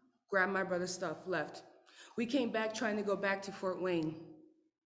times, grabbed my brother's stuff, left. We came back trying to go back to Fort Wayne.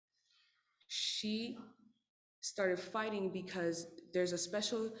 She started fighting because there's a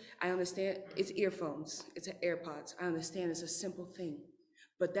special, I understand, it's earphones, it's an AirPods. I understand it's a simple thing,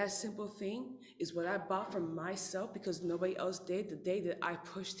 But that simple thing is what I bought for myself because nobody else did the day that I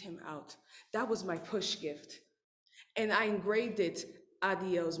pushed him out. That was my push gift. And I engraved it,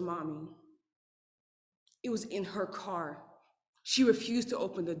 Adiel's mommy. It was in her car. She refused to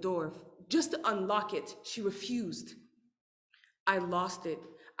open the door. Just to unlock it, she refused. I lost it.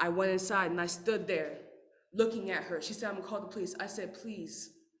 I went inside and I stood there looking at her. She said, I'm gonna call the police. I said,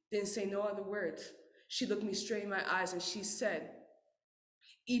 please. Didn't say no other words. She looked me straight in my eyes and she said,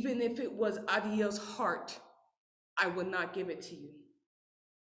 even if it was Adiel's heart, I would not give it to you.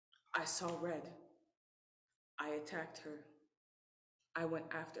 I saw red. I attacked her. I went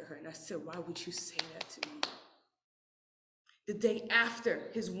after her and I said, why would you say that to me? The day after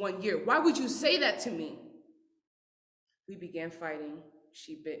his 1 year, why would you say that to me? We began fighting.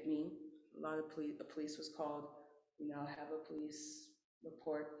 She bit me. The police was called. We now have a police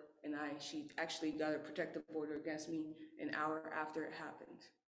report, and she actually got a protective order against me an hour after it happened.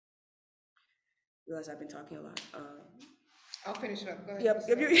 Realize I've been talking a lot. I'll finish it up. Go ahead.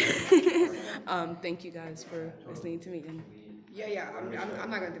 Yep. Thank you guys for listening to me. Yeah. I'm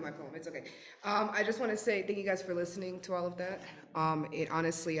not gonna do my poem. It's okay. I just want to say thank you guys for listening to all of that. It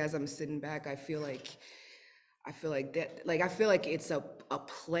honestly, as I'm sitting back, I feel like it's a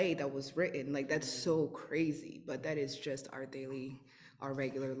play that was written. Like, that's so crazy, but that is just our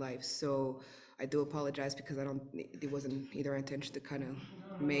regular life. So I do apologize because it wasn't either intention to kind of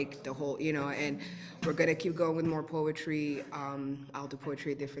make the whole, and we're gonna keep going with more poetry. I'll do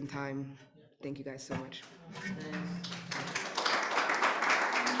poetry at a different time. Thank you guys so much.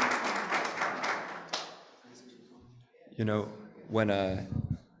 You know, when I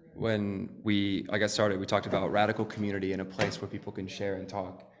got started, we talked about radical community in a place where people can share and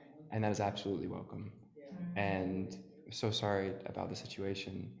talk, and that is absolutely welcome. And I'm so sorry about the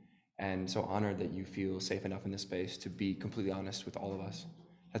situation, and so honored that you feel safe enough in this space to be completely honest with all of us.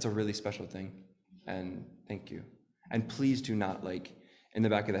 That's a really special thing, and thank you. And please do not, like, in the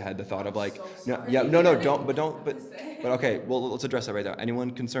back of the head, the thought of like, but okay, well, let's address that right now.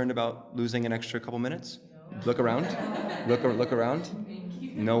 Anyone concerned about losing an extra couple minutes? Look around, look around.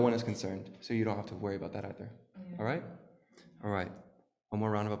 No one is concerned, so you don't have to worry about that either. All right? All right. One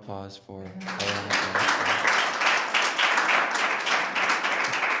more round of applause for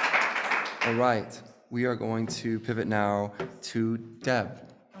All right. We are going to pivot now to Deb.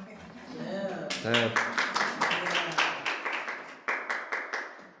 Deb.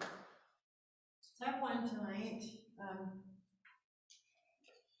 Step one tonight.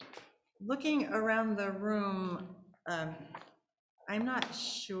 Looking around the room, I'm not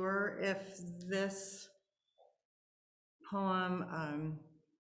sure if this poem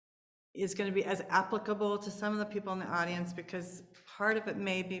is going to be as applicable to some of the people in the audience, because part of it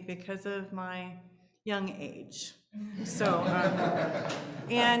may be because of my young age. So,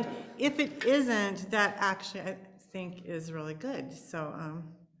 and if it isn't, that actually I think is really good. So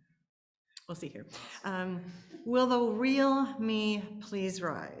we'll see here. Will the real me please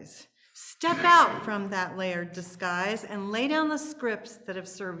rise? Step out from that layered disguise and lay down the scripts that have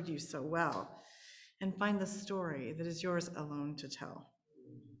served you so well, and find the story that is yours alone to tell.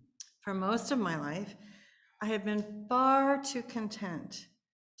 For most of my life, I have been far too content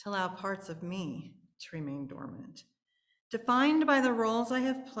to allow parts of me to remain dormant. Defined by the roles I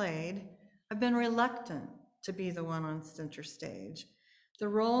have played, I've been reluctant to be the one on center stage. The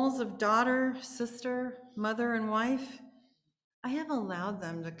roles of daughter, sister, mother, and wife, I have allowed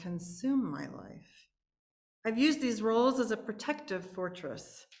them to consume my life. I've used these roles as a protective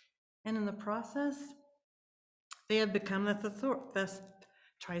fortress, and in the process, they have become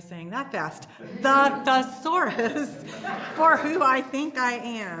try saying that fast, the thesaurus for who I think I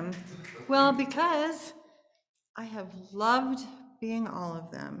am. Well, because I have loved being all of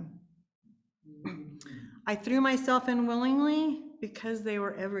them. I threw myself in willingly because they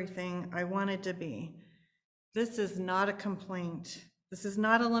were everything I wanted to be. This is not a complaint. This is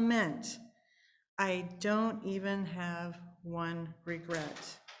not a lament. I don't even have one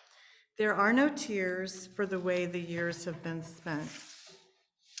regret. There are no tears for the way the years have been spent.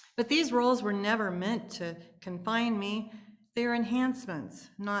 But these roles were never meant to confine me. They are enhancements,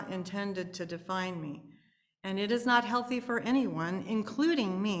 not intended to define me. And it is not healthy for anyone,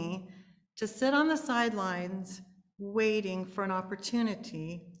 including me, to sit on the sidelines waiting for an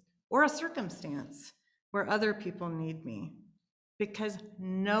opportunity or a circumstance where other people need me. Because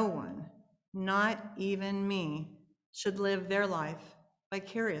no one, not even me, should live their life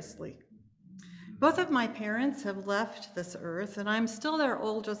vicariously. Both of my parents have left this earth, and I'm still their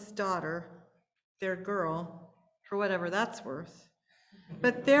oldest daughter, their girl, for whatever that's worth.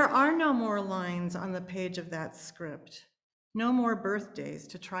 But there are no more lines on the page of that script. No more birthdays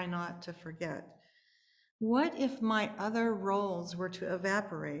to try not to forget. What if my other roles were to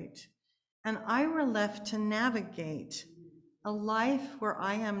evaporate and I were left to navigate a life where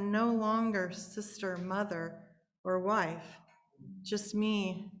I am no longer sister, mother, or wife, just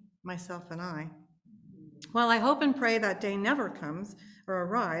me, myself, and I? While I hope and pray that day never comes or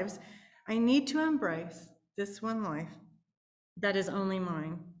arrives, I need to embrace this one life that is only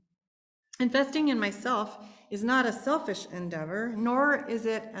mine. Investing in myself is not a selfish endeavor, nor is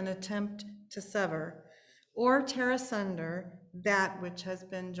it an attempt to sever or tear asunder that which has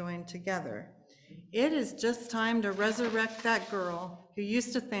been joined together. It is just time to resurrect that girl who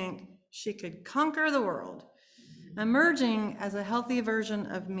used to think she could conquer the world. Emerging as a healthy version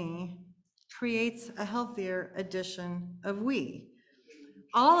of me creates a healthier edition of we.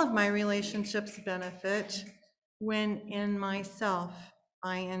 All of my relationships benefit when in myself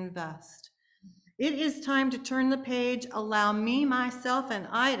I invest. It is time to turn the page, allow me, myself, and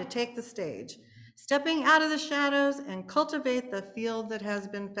I to take the stage, stepping out of the shadows and cultivate the field that has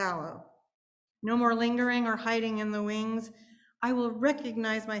been fallow. No more lingering or hiding in the wings. I will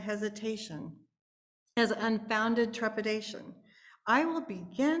recognize my hesitation as unfounded trepidation. I will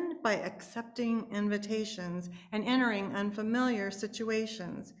begin by accepting invitations and entering unfamiliar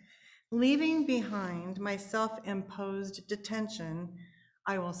situations. Leaving behind my self-imposed detention,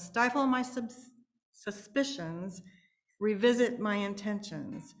 I will stifle my suspicions, revisit my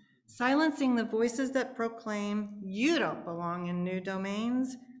intentions, silencing the voices that proclaim you don't belong in new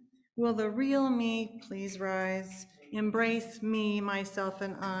domains. Will the real me please rise? Embrace me, myself,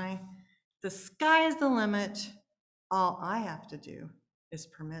 and I. The sky is the limit. All I have to do is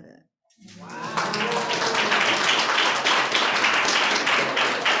permit it.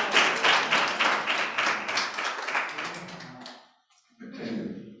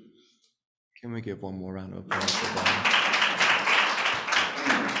 Can we give one more round of applause for Deb?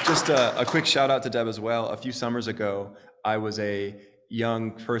 Just a quick shout out to Deb as well. A few summers ago, I was a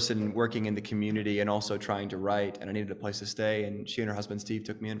young person working in the community and also trying to write, and I needed a place to stay, and she and her husband Steve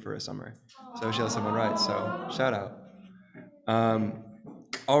took me in for a summer. So she let someone write, so shout out.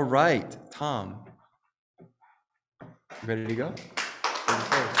 All right, Tom, you ready to go?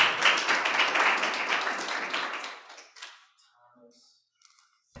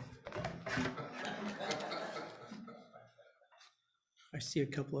 I see a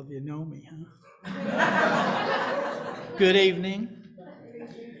couple of you know me, huh? Good evening.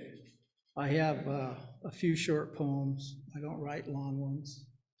 I have a few short poems. I don't write long ones.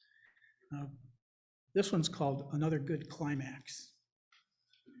 This one's called Another Good Climax.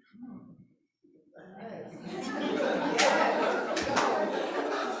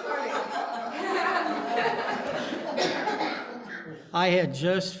 I had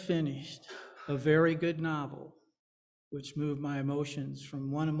just finished a very good novel, which moved my emotions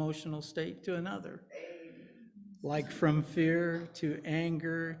from one emotional state to another, like from fear to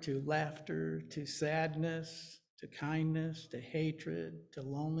anger to laughter to sadness to kindness to hatred to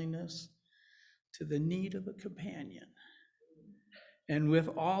loneliness to the need of a companion. And with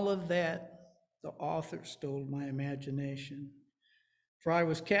all of that, the author stole my imagination, for I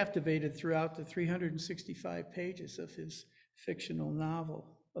was captivated throughout the 365 pages of his fictional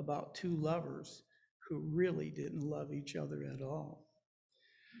novel about two lovers who really didn't love each other at all.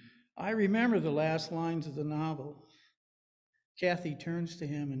 I remember the last lines of the novel. Kathy turns to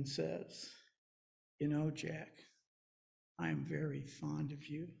him and says, "You know, Jack, I am very fond of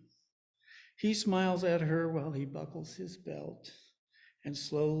you." He smiles at her while he buckles his belt and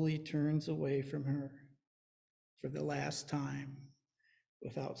slowly turns away from her. For the last time,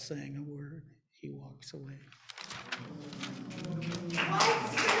 without saying a word, he walks away.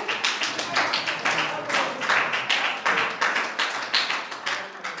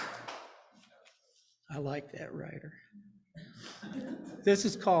 I like that writer. This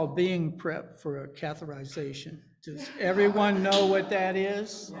is called Being Prepped for a Catheterization. Does everyone know what that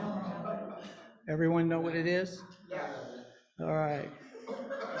is? Everyone know what it is? All right.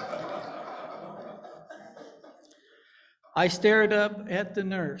 I stared up at the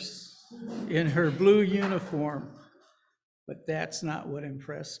nurse in her blue uniform, but that's not what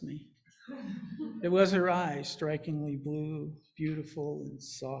impressed me. It was her eyes, strikingly blue, beautiful, and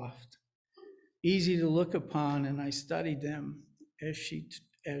soft, easy to look upon, and I studied them as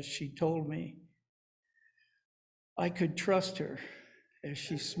she told me I could trust her. As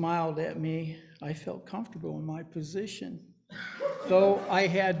she smiled at me, I felt comfortable in my position, though I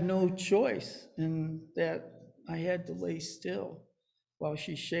had no choice in that I had to lay still while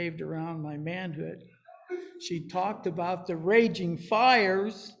she shaved around my manhood. She talked about the raging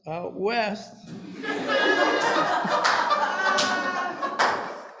fires out west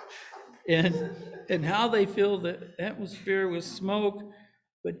and how they fill the atmosphere with smoke,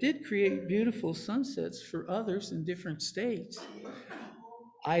 but did create beautiful sunsets for others in different states.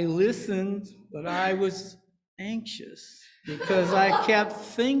 I listened, but I was anxious because I kept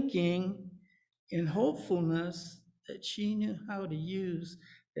thinking in hopefulness that she knew how to use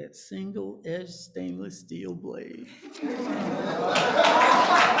that single-edged stainless steel blade.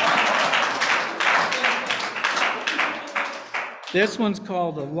 This one's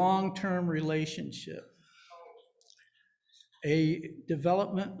called a long-term relationship, a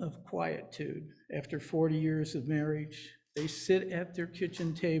development of quietude. After 40 years of marriage, they sit at their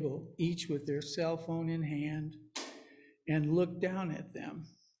kitchen table, each with their cell phone in hand, and look down at them.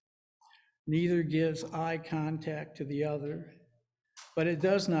 Neither gives eye contact to the other, but it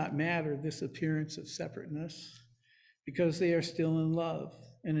does not matter, this appearance of separateness, because they are still in love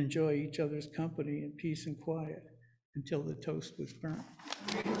and enjoy each other's company in peace and quiet until the toast was burnt.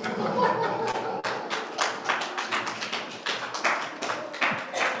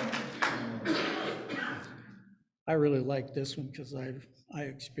 I really like this one because I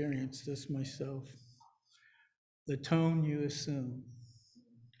experienced this myself. The tone you assume.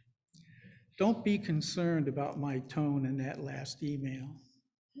 Don't be concerned about my tone in that last email.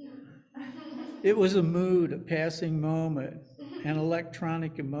 It was a mood, a passing moment, an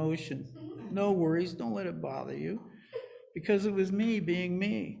electronic emotion. No worries, don't let it bother you, because it was me being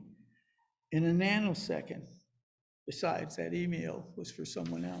me in a nanosecond. Besides, that email was for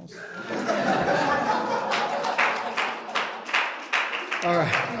someone else. All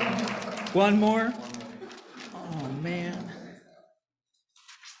right, one more. Oh, man.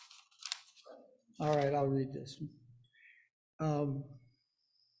 All right, I'll read this one.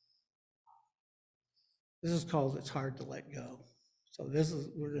 This is called It's Hard to Let Go. So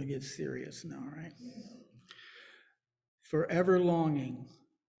we're gonna get serious now, right? Forever longing,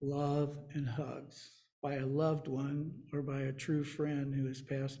 love and hugs by a loved one or by a true friend who has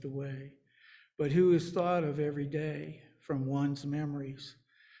passed away, but who is thought of every day from one's memories,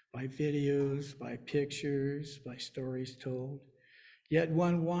 by videos, by pictures, by stories told. Yet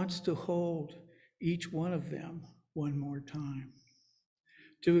one wants to hold each one of them one more time,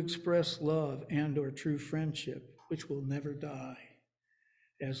 to express love and or true friendship, which will never die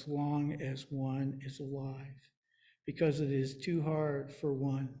as long as one is alive, because it is too hard for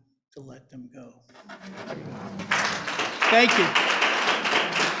one to let them go. Thank you.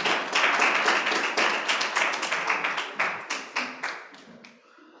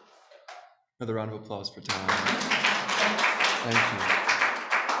 Another round of applause for Tom. Thank you.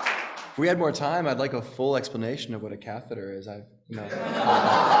 If we had more time, I'd like a full explanation of what a catheter is. I mean, you live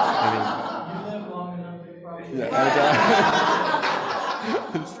long enough to probably. Yeah,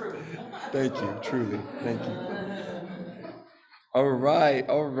 thank you, truly, thank you. All right.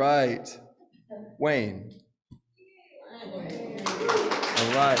 Wayne.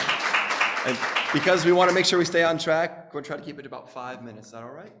 All right. And because we want to make sure we stay on track, we'll try to keep it about 5 minutes. Is that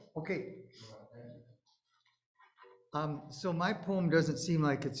all right? Okay. So my poem doesn't seem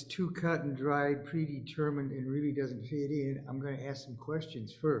like it's too cut and dried, predetermined, and really doesn't fit in. I'm going to ask some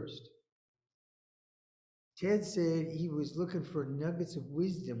questions first. Ted said he was looking for nuggets of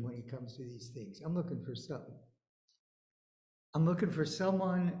wisdom when he comes to these things. I'm looking for something. I'm looking for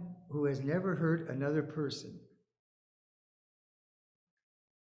someone who has never hurt another person.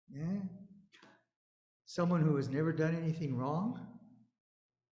 Yeah? Someone who has never done anything wrong.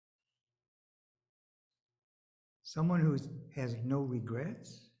 Someone who has no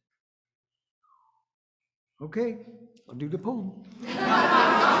regrets. Okay, I'll do the poem.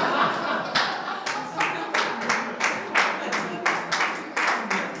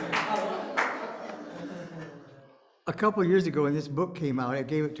 A couple of years ago when this book came out, I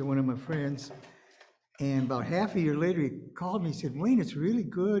gave it to one of my friends, and about half a year later, he called me and said, "Wayne, it's really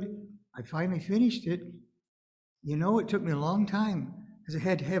good. I finally finished it. You know, it took me a long time because I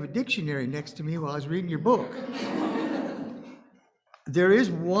had to have a dictionary next to me while I was reading your book." There is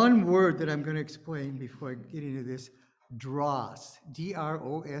one word that I'm going to explain before I get into this. Dross,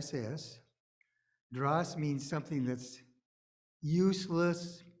 D-R-O-S-S. Dross means something that's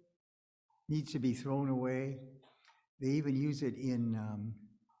useless, needs to be thrown away. They even use it in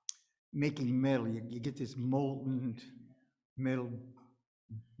making metal. You get this molten metal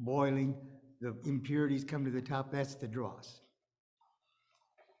boiling, the impurities come to the top, that's the dross.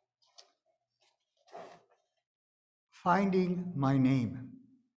 Finding my name.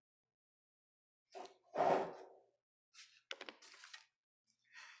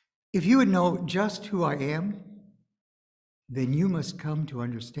 If you would know just who I am, then you must come to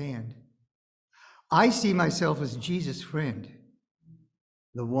understand. I see myself as Jesus' friend.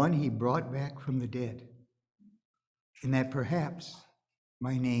 the one he brought back from the dead, and that perhaps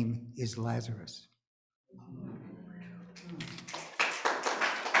my name is Lazarus.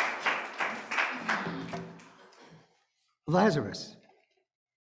 Lazarus.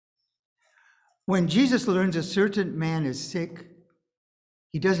 When Jesus learns a certain man is sick,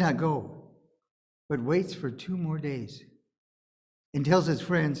 he does not go, but waits for 2 more days and tells his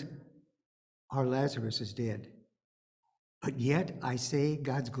friends, our Lazarus is dead. But yet I say,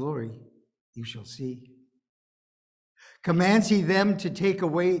 God's glory you shall see. Commands he them to take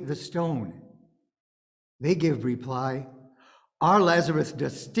away the stone. They give reply, our Lazarus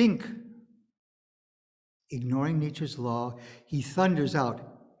does stink. Ignoring nature's law, he thunders out,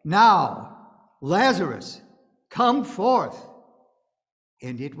 now, Lazarus, come forth.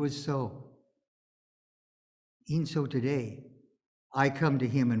 And it was so. E'en so today, I come to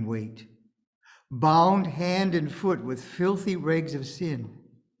him and wait, bound hand and foot with filthy rags of sin.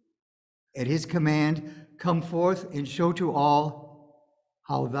 At his command, come forth and show to all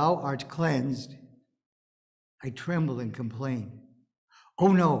how thou art cleansed. I tremble and complain.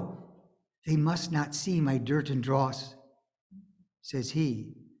 Oh no, they must not see my dirt and dross. Says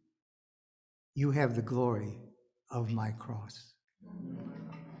he, you have the glory of my cross.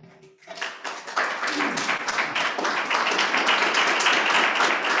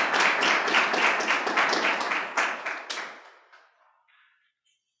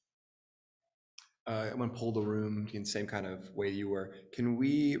 I'm going to poll the room in the same kind of way you were. Can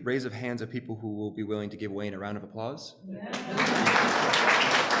we raise of hands of people who will be willing to give Wayne a round of applause?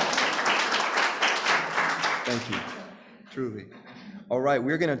 Thank you, truly. All right,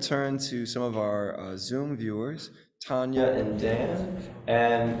 we're going to turn to some of our Zoom viewers, Tanya and Dan.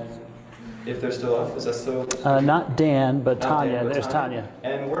 And if they're still up, is that still? Not Dan, but Not Tanya. Dan, but There's Tanya.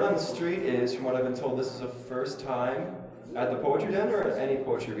 And word on the street is, from what I've been told, this is the first time at the Poetry Den or at any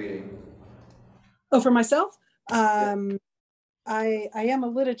poetry reading? Oh, for myself? I am a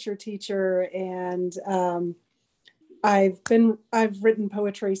literature teacher, and I've written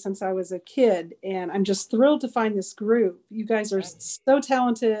poetry since I was a kid, and I'm just thrilled to find this group. You guys are so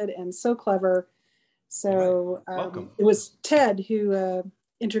talented and so clever. So it was Ted who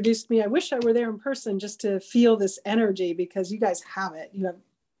introduced me. I wish I were there in person just to feel this energy, because you guys have it. You have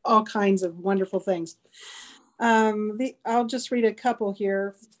all kinds of wonderful things. I'll just read a couple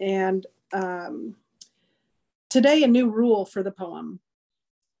here. And today, a new rule for the poem.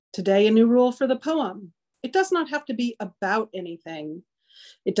 Today, a new rule for the poem. It does not have to be about anything.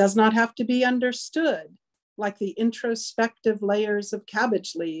 It does not have to be understood, like the introspective layers of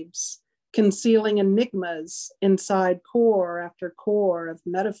cabbage leaves, concealing enigmas inside core after core of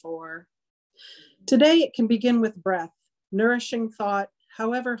metaphor. Today, it can begin with breath, nourishing thought,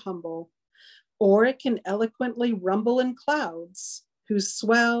 however humble, or it can eloquently rumble in clouds, whose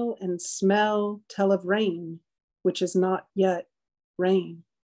swell and smell tell of rain, which is not yet rain.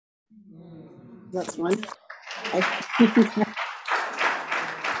 That's one.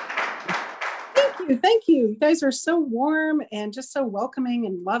 Thank you. You guys are so warm and just so welcoming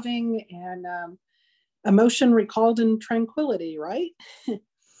and loving, and emotion recalled in tranquility, right?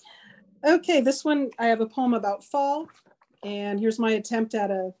 Okay, this one, I have a poem about fall, and here's my attempt at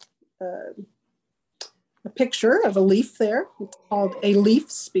a picture of a leaf there. It's called A Leaf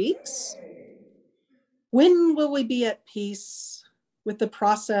Speaks. When will we be at peace with the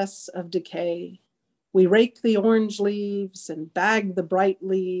process of decay? We rake the orange leaves and bag the bright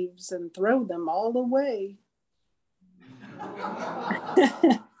leaves and throw them all away.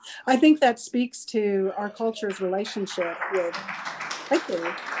 I think that speaks to our culture's relationship with, thank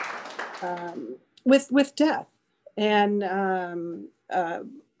you, with death. And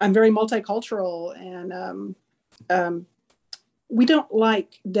I'm very multicultural, and we don't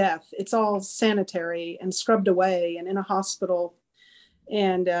like death. It's all sanitary and scrubbed away and in a hospital.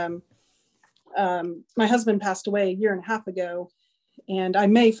 And my husband passed away a year and a half ago, and I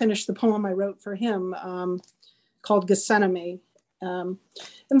may finish the poem I wrote for him called Gethsemane. And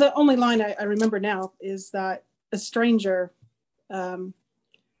the only line I remember now is that a stranger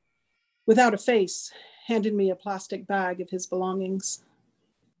without a face handed me a plastic bag of his belongings.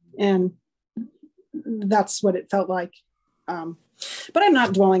 And that's what it felt like. But I'm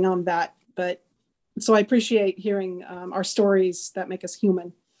not dwelling on that. But so I appreciate hearing our stories that make us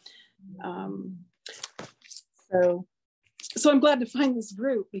human. So I'm glad to find this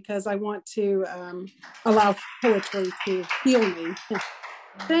group, because I want to allow poetry to heal me.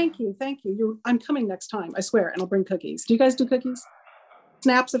 Thank you. I'm coming next time, I swear, and I'll bring cookies. Do you guys do cookies?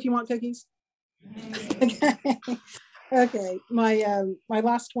 Snaps if you want cookies. Okay. Okay. My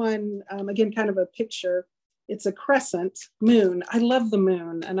last one, again, kind of a picture. It's a crescent moon. I love the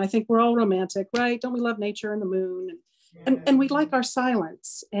moon, and I think we're all romantic, right? Don't we love nature and the moon? And we like our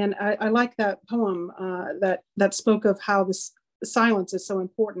silence. And I like that poem that spoke of how this silence is so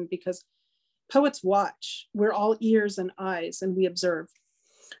important, because poets watch. We're all ears and eyes, and we observe.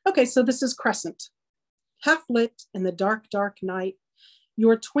 Okay, so this is Crescent. Half lit in the dark, dark night,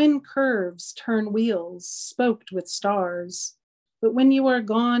 your twin curves turn wheels, spoked with stars. But when you are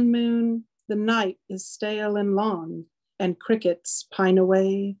gone, moon, the night is stale and long, and crickets pine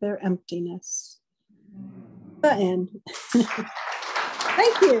away their emptiness. The end.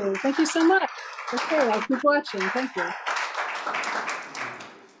 Thank you. Thank you so much. Okay, I'll keep watching. Thank you.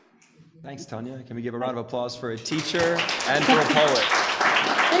 Thanks, Tanya. Can we give a round of applause for a teacher and for a poet?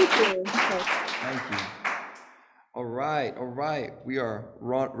 Thank you. Okay. Thank you. All right. We are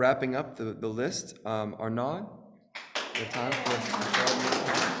wrapping up the list. Arnaud, the time for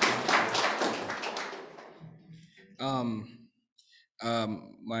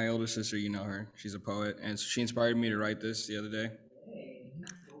my older sister, you know her. She's a poet, and she inspired me to write this the other day.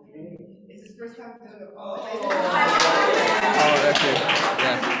 It's his first time doing it. Oh, that's it.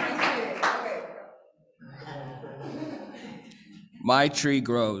 Yeah. My tree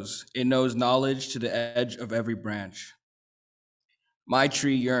grows. It knows knowledge to the edge of every branch. My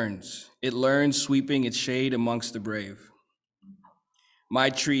tree yearns. It learns, sweeping its shade amongst the brave.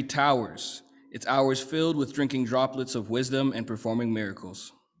 My tree towers. Its hours filled with drinking droplets of wisdom and performing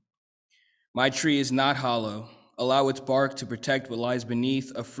miracles. My tree is not hollow. Allow its bark to protect what lies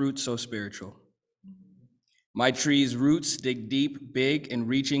beneath a fruit so spiritual. My tree's roots dig deep, big, and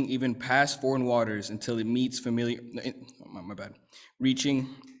reaching even past foreign waters until it meets reaching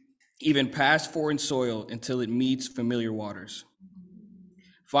even past foreign soil until it meets familiar waters.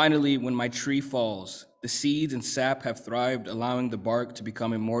 Finally, when my tree falls, the seeds and sap have thrived, allowing the bark to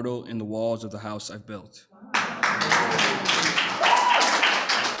become immortal in the walls of the house I've built.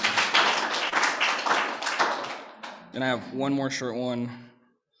 And I have one more short one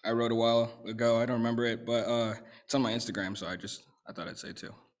I wrote a while ago. I don't remember it, but it's on my Instagram, so I thought I'd say it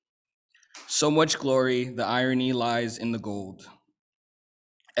too. So much glory, the irony lies in the gold.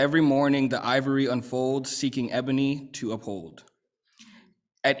 Every morning the ivory unfolds, seeking ebony to uphold.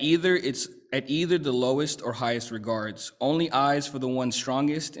 At either the lowest or highest regards, only eyes for the one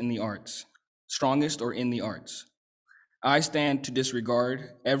strongest or in the arts. I stand to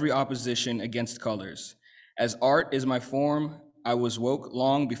disregard every opposition against colors. As art is my form, I was woke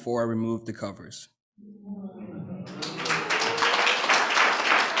long before I removed the covers.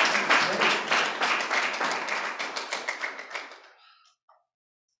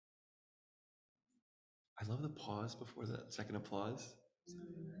 I love the pause before the second applause.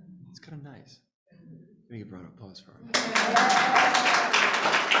 It's kind of nice. Let me give a round of applause for her.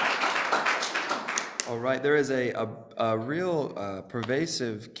 All right, there is a real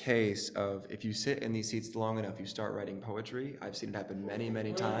pervasive case of if you sit in these seats long enough, you start writing poetry. I've seen it happen many,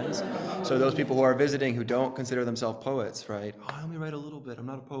 many times. So those people who are visiting who don't consider themselves poets, right? Oh, I only write a little bit. I'm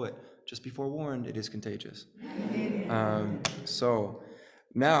not a poet. Just be forewarned, it is contagious. So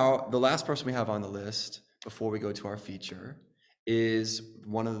now the last person we have on the list before we go to our feature is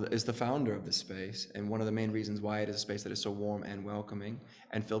the founder of this space, and one of the main reasons why it is a space that is so warm and welcoming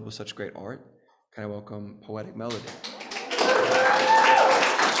and filled with such great art. Can I welcome Poetic Melody?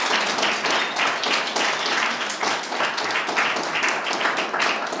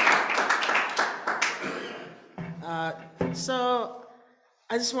 So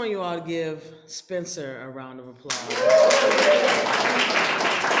I just want you all to give Spencer a round of applause.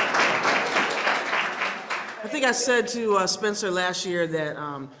 I think I said to Spencer last year that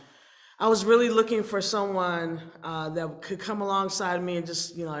I was really looking for someone that could come alongside me and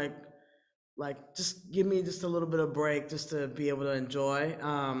just, just give me just a little bit of break just to be able to enjoy.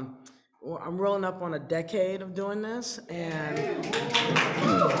 I'm rolling up on a decade of doing this, and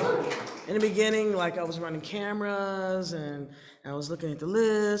in the beginning, I was running cameras and I was looking at the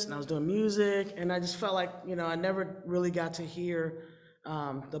list and I was doing music, and I just felt like, I never really got to hear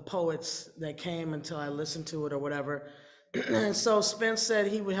the poets that came until I listened to it or whatever. And so Spence said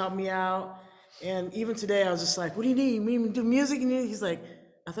he would help me out. And even today, I was just like, what do you need? You need me to do music? He's like,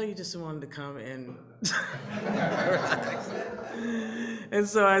 I thought you just wanted to come and relax. And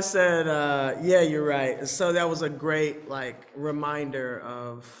so I said, yeah, you're right. And so that was a great reminder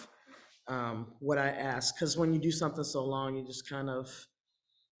of what I asked. Because when you do something so long, you just kind of,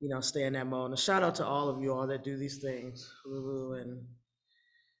 stay in that mode. And a shout out to all of you all that do these things. And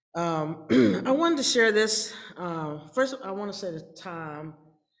I wanted to share this. First, I want to say to Tom,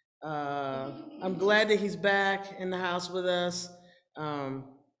 I'm glad that he's back in the house with us.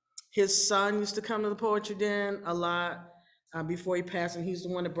 His son used to come to the Poetry Den a lot before he passed, and he's the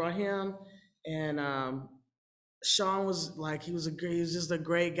one that brought him. And Sean was like, he was just a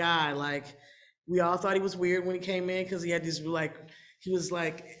great guy. Like, we all thought he was weird when he came in because he had these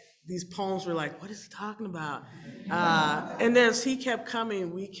these poems were like, what is he talking about? And as he kept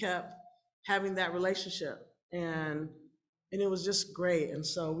coming, we kept having that relationship, and it was just great. And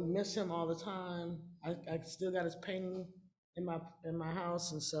so we miss him all the time. I still got his painting in my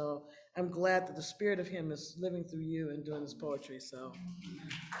house, and so I'm glad that the spirit of him is living through you and doing this poetry. So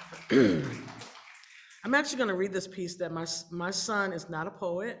I'm actually going to read this piece that my son is not a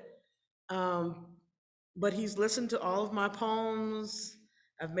poet, but he's listened to all of my poems.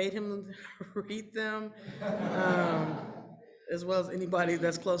 I've made him read them, as well as anybody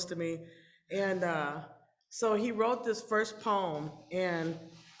that's close to me. And so he wrote this first poem, and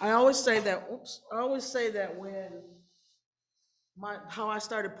I always say that when how I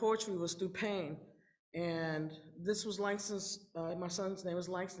started poetry was through pain. And this was Langston's, my son's name was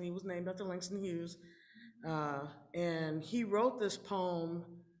Langston. He was named after Langston Hughes. And he wrote this poem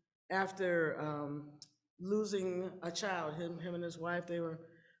after losing a child. Him and his wife, they were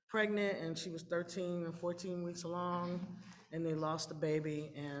pregnant, and she was 13 or 14 weeks along, and they lost a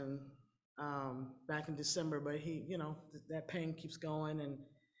baby, and back in December. But that pain keeps going. And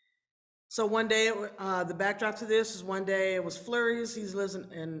so one day, the backdrop to this is one day it was flurries. He lives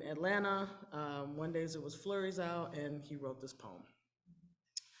in Atlanta. One day it was flurries out, and he wrote this poem.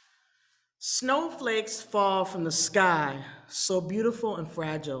 Snowflakes fall from the sky, so beautiful and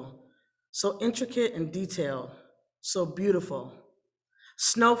fragile, so intricate and detailed, so beautiful.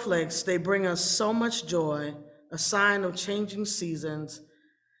 Snowflakes, they bring us so much joy, a sign of changing seasons,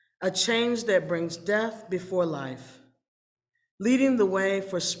 a change that brings death before life, leading the way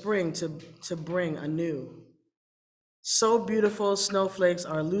for spring to bring anew. So beautiful, snowflakes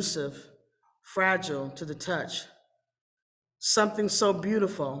are elusive, fragile to the touch. Something so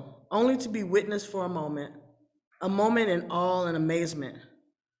beautiful, only to be witnessed for a moment in awe and amazement.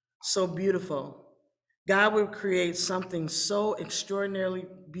 So beautiful. God would create something so extraordinarily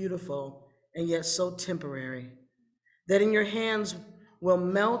beautiful and yet so temporary that in your hands will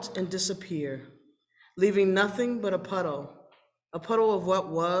melt and disappear, leaving nothing but a puddle of what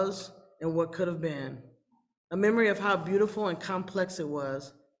was and what could have been, a memory of how beautiful and complex it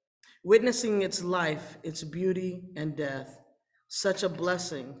was, witnessing its life, its beauty and death. Such a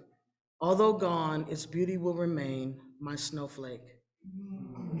blessing. Although gone, its beauty will remain, my snowflake.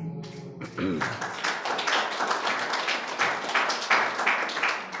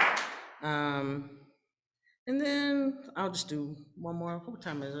 And then I'll just do one more. What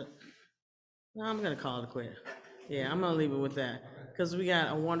time is it? No, I'm gonna call it a quit. Yeah, I'm gonna leave it with that because we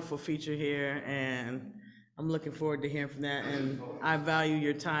got a wonderful feature here, and I'm looking forward to hearing from that. And I value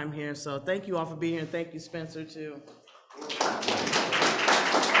your time here, so thank you all for being here. Thank you, Spencer, too.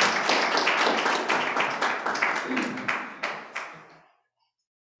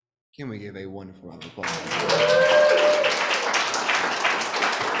 Can we give a wonderful round of applause?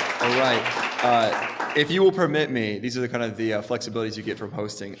 All right. If you will permit me, these are the kind of the flexibilities you get from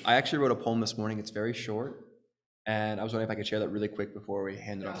hosting. I actually wrote a poem this morning. It's very short, and I was wondering if I could share that really quick before we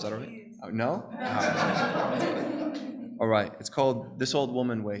hand it off. Is that all right? Oh, no? All right. It's called This Old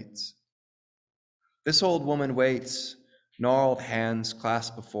Woman Waits. This old woman waits, gnarled hands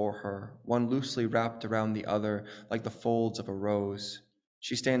clasped before her, one loosely wrapped around the other like the folds of a rose.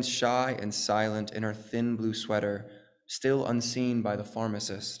 She stands shy and silent in her thin blue sweater, still unseen by the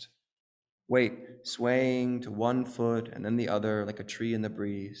pharmacist. Wait, swaying to one foot and then the other like a tree in the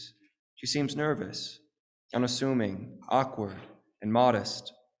breeze. She seems nervous, unassuming, awkward, and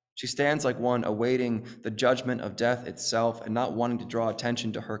modest. She stands like one awaiting the judgment of death itself and not wanting to draw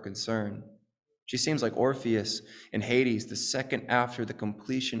attention to her concern. She seems like Orpheus in Hades the second after the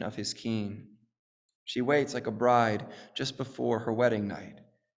completion of his keen. She waits like a bride just before her wedding night,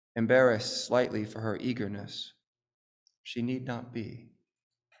 embarrassed slightly for her eagerness. She need not be.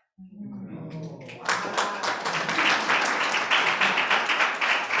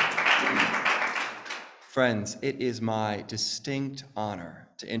 Friends, it is my distinct honor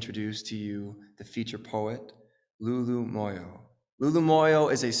to introduce to you the feature poet, Lulama Moyo. Lulama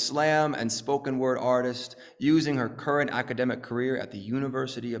Moyo is a slam and spoken word artist. Using her current academic career at the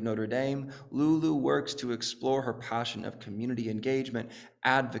University of Notre Dame, Lulu works to explore her passion of community engagement,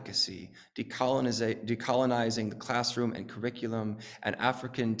 advocacy, decolonizing the classroom and curriculum, and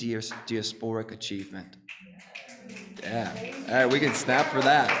African diasporic achievement. Yeah, all right, we can snap for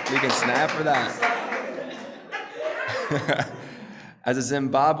that. We can snap for that. As a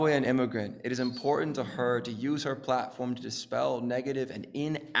Zimbabwean immigrant, it is important to her to use her platform to dispel negative and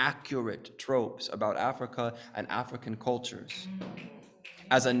inaccurate tropes about Africa and African cultures.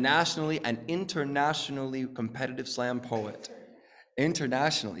 As a nationally and internationally competitive slam poet,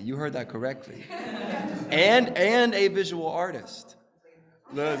 internationally, you heard that correctly, and a visual artist.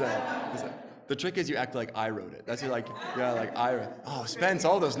 Listen. The trick is you act like I wrote it. That's like, yeah, like I wrote. Oh, Spence,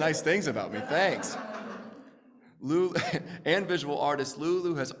 all those nice things about me, thanks. And visual artist,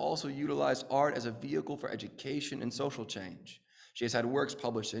 Lulu has also utilized art as a vehicle for education and social change. She has had works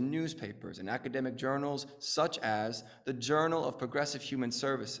published in newspapers and academic journals, such as the Journal of Progressive Human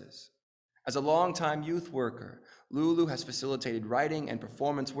Services. As a longtime youth worker, Lulu has facilitated writing and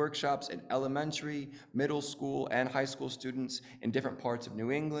performance workshops in elementary, middle school, and high school students in different parts of New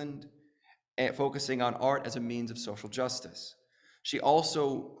England, focusing on art as a means of social justice. She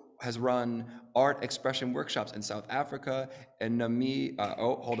also has run art expression workshops in South Africa and Namibia.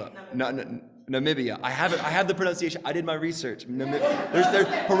 I have the pronunciation. I did my research. There's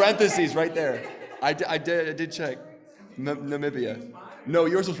parentheses right there. I did check. Namibia. No,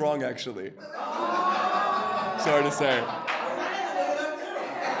 yours was wrong actually. Sorry to say.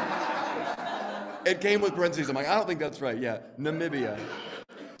 It came with parentheses. I'm like, I don't think that's right. Yeah, Namibia.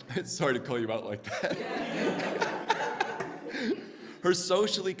 Sorry to call you out like that. Her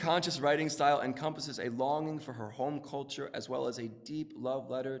socially conscious writing style encompasses a longing for her home culture as well as a deep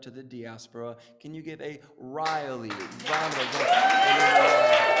love letter to the diaspora. Can you give a Riley round of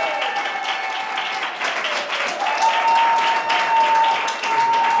applause?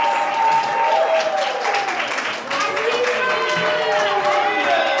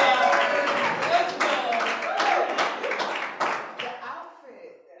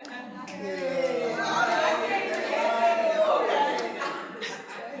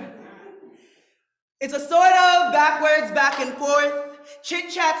 It's a sort of backwards, back and forth,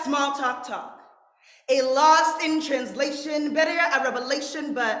 chit-chat, small talk. A lost in translation, better yet a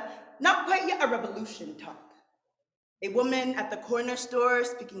revelation, but not quite yet a revolution talk. A woman at the corner store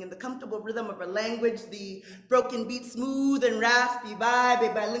speaking in the comfortable rhythm of her language, the broken beat, smooth and raspy vibe,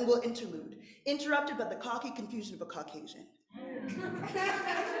 a bilingual interlude, interrupted by the cocky confusion of a Caucasian.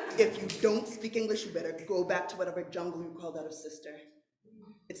 If you don't speak English, you better go back to whatever jungle you called out a sister.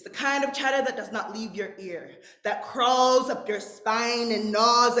 It's the kind of chatter that does not leave your ear, that crawls up your spine and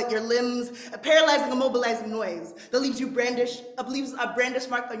gnaws at your limbs, a paralyzing, immobilizing noise that leaves a brandish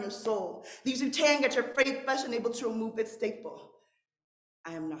mark on your soul, leaves you tearing at your frayed flesh, unable to remove its staple.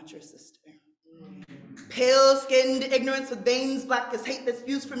 I am not your sister. Pale-skinned ignorance with veins black as hate that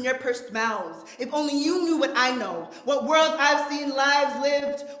spews from your pursed mouths. If only you knew what I know, what worlds I've seen, lives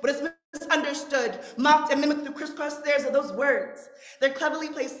lived, what is misunderstood, mocked and mimicked through crisscross stairs of those words. Their cleverly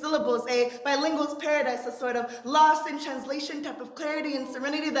placed syllables, a bilingual's paradise, a sort of lost in translation type of clarity and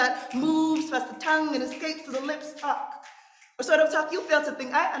serenity that moves past the tongue and escapes through the lips talk. Or sort of talk you fail to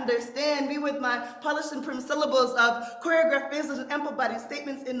think I understand, me with my polished and prim syllables of choreographed phrases and ample-bodied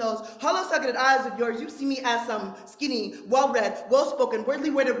statements in those hollow-socketed eyes of yours. You see me as some skinny, well-read, well-spoken,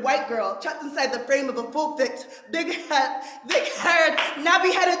 wordly-worded white girl trapped inside the frame of a full-fit, big-haired,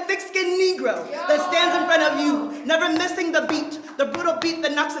 nappy-headed, thick-skinned Negro that stands in front of you, never missing the beat, the brutal beat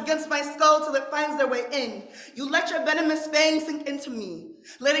that knocks against my skull till it finds their way in. You let your venomous fangs sink into me,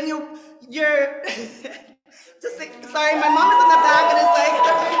 letting your just say, sorry, my mom is in the back and it's like,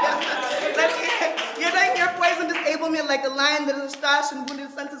 your poison disable me like a lion that is stashed and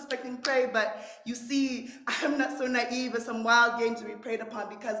wounded son suspecting prey. But you see, I'm not so naive as some wild game to be preyed upon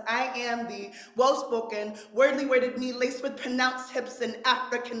because I am the well-spoken, wordly worded me laced with pronounced hips and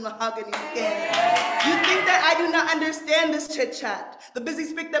African mahogany skin. You think that I do not understand this chit-chat, the busy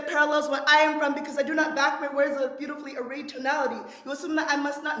speak that parallels where I am from because I do not back my words with beautifully arrayed tonality. You assume that I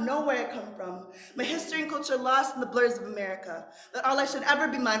must not know where I come from. My history and culture lost in the blurs of America, that all I should ever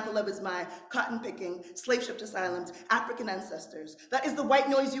be mindful of is my cotton-picking, slave-shipped asylums, African ancestors. That is the white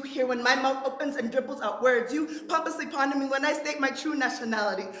noise you hear when my mouth opens and dribbles out words. You pompously ponder me when I state my true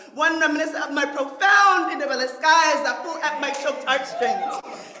nationality, one reminiscent of my profound indebele skies that pull at my choked heartstrings.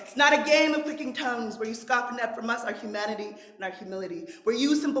 It's not a game of clicking tongues where you scoff and at from us our humanity and our humility, where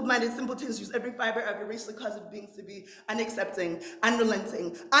you simple-minded simpletons use every fiber of your racially closeted beings to be unaccepting,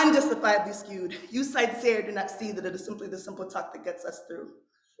 unrelenting, unjustifiably skewed. You sightseer do not see that it is simply the simple talk that gets us through.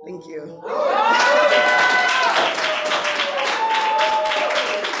 Thank you.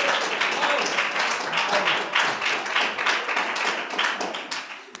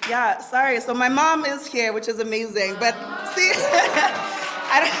 Yeah, sorry, so my mom is here, which is amazing, but see,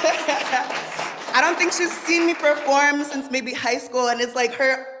 I don't think she's seen me perform since maybe high school, and it's like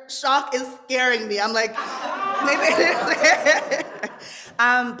her shock is scaring me. I'm like, maybe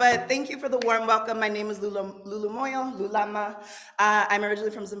But thank you for the warm welcome. My name is Lulama Moyo, Lulama. I'm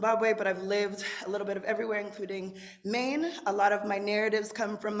originally from Zimbabwe, but I've lived a little bit of everywhere, including Maine. A lot of my narratives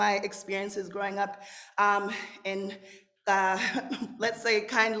come from my experiences growing up in let's say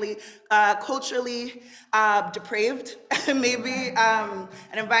kindly, culturally depraved, maybe an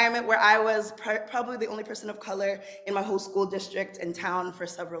environment where I was probably the only person of color in my whole school district and town for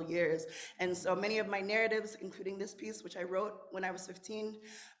several years. And so many of my narratives, including this piece, which I wrote when I was 15,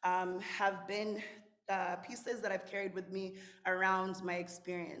 have been pieces that I've carried with me around my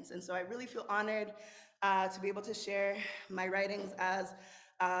experience. And so I really feel honored to be able to share my writings as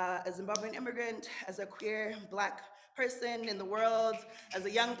a Zimbabwean immigrant, as a queer Black person in the world, as a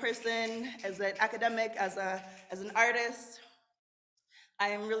young person, as an academic, as an artist. I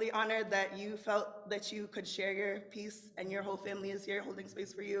am really honored that you felt that you could share your piece and your whole family is here holding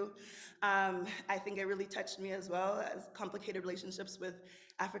space for you. I think it really touched me as well, as complicated relationships with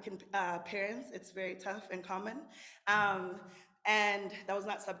African parents. It's very tough and common. And that was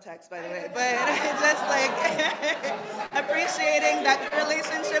not subtext, by the way, but just like appreciating that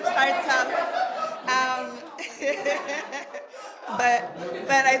relationships are tough.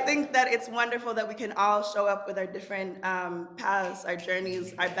 But I think that it's wonderful that we can all show up with our different paths, our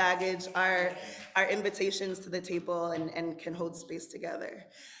journeys, our baggage, our invitations to the table and can hold space together.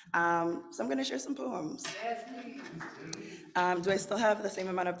 So I'm gonna share some poems. Do I still have the same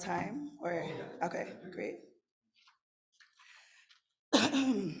amount of time? Or okay, great.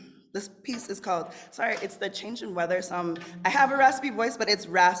 This piece is called, sorry, it's the change in weather, so I have a raspy voice, but it's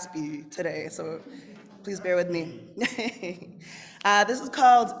raspy today, so please bear with me. This is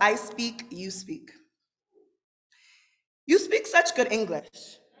called I Speak, You Speak. You speak such good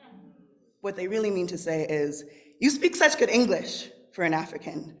English. What they really mean to say is, you speak such good English for an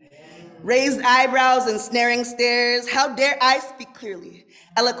African. Raised eyebrows and snaring stares, how dare I speak clearly,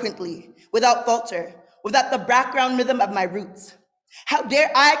 eloquently, without falter, without the background rhythm of my roots. How dare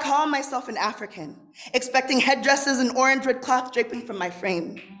I call myself an African, expecting headdresses and orange red cloth draping from my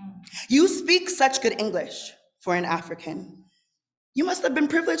frame. You speak such good English for an African. You must have been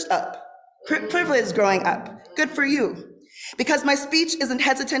privileged growing up. Good for you. Because my speech isn't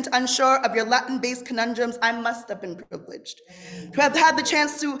hesitant, unsure of your Latin-based conundrums, I must have been privileged. To have had the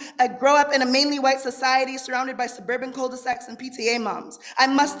chance to grow up in a mainly white society surrounded by suburban cul-de-sacs and PTA moms, I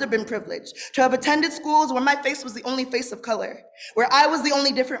must have been privileged. To have attended schools where my face was the only face of color, where I was the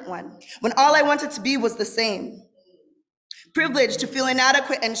only different one, when all I wanted to be was the same. Privileged to feel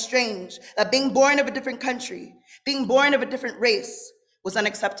inadequate and strange, that being born of a different country, being born of a different race was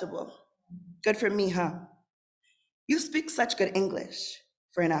unacceptable. Good for me, huh? You speak such good English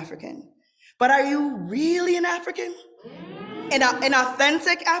for an African, but are you really an African? An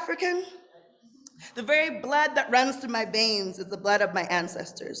authentic African? The very blood that runs through my veins is the blood of my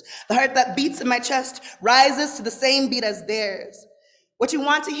ancestors. The heart that beats in my chest rises to the same beat as theirs. What you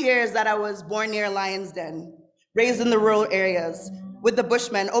want to hear is that I was born near a lion's den, raised in the rural areas, with the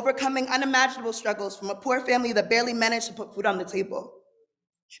Bushmen, overcoming unimaginable struggles from a poor family that barely managed to put food on the table.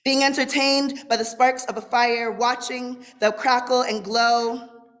 Being entertained by the sparks of a fire, watching the crackle and glow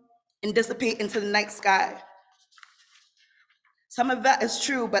and dissipate into the night sky. Some of that is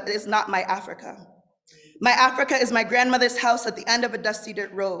true, but it is not my Africa. My Africa is my grandmother's house at the end of a dusty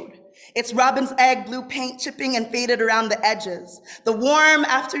dirt road. Its robin's egg blue paint chipping and faded around the edges. The warm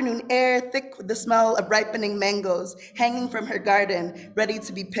afternoon air thick with the smell of ripening mangoes hanging from her garden, ready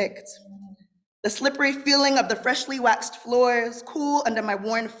to be picked. The slippery feeling of the freshly waxed floors, cool under my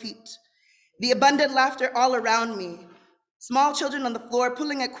worn feet. The abundant laughter all around me. Small children on the floor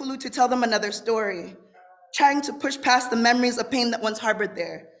pulling at Kulu to tell them another story, trying to push past the memories of pain that once harbored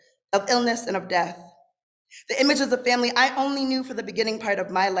there, of illness and of death. The images of family I only knew for the beginning part of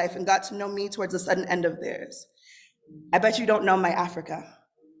my life and got to know me towards the sudden end of theirs. I bet you don't know my Africa.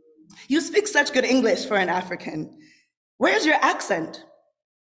 You speak such good English for an African. Where's your accent?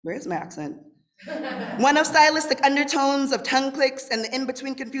 Where's my accent? One of stylistic undertones, of tongue clicks, and the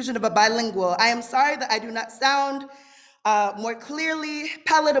in-between confusion of a bilingual. I am sorry that I do not sound more clearly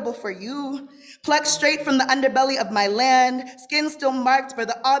palatable for you. Plucked straight from the underbelly of my land, skin still marked by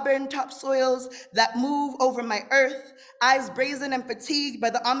the auburn topsoils that move over my earth, eyes brazen and fatigued by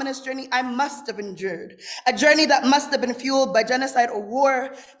the ominous journey I must have endured. A journey that must have been fueled by genocide or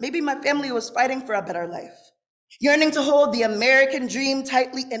war. Maybe my family was fighting for a better life. Yearning to hold the American dream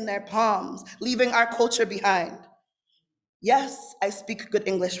tightly in their palms, leaving our culture behind. Yes, I speak good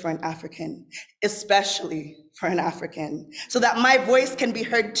English for an African, especially for an African, so that my voice can be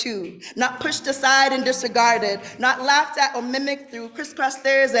heard too, not pushed aside and disregarded, not laughed at or mimicked through crisscross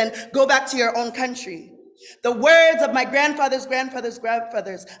stairs and go back to your own country. The words of my grandfather's grandfather's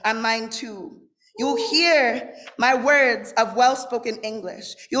grandfathers are mine too. You'll hear my words of well-spoken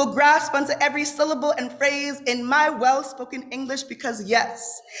English. You'll grasp onto every syllable and phrase in my well-spoken English because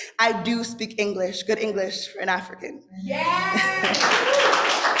yes, I do speak English, good English for an African.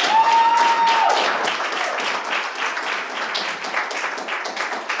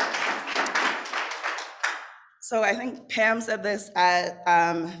 So I think Pam said this at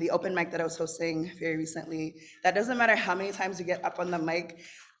the open mic that I was hosting very recently. That doesn't matter how many times you get up on the mic,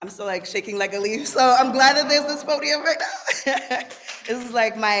 I'm still like shaking like a leaf. So I'm glad that there's this podium right now. This is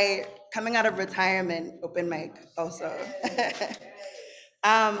like my coming out of retirement open mic also.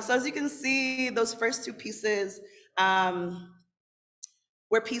 So as you can see, those first two pieces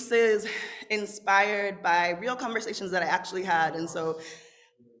were pieces inspired by real conversations that I actually had. And so,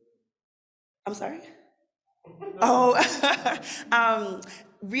 I'm sorry? Oh,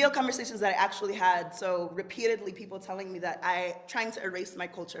 real conversations that I actually had. So repeatedly people telling me that trying to erase my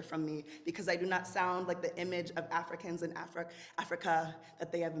culture from me because I do not sound like the image of Africans in Africa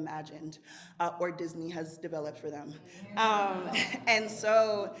that they have imagined or Disney has developed for them. And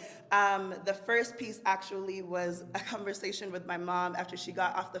so the first piece actually was a conversation with my mom after she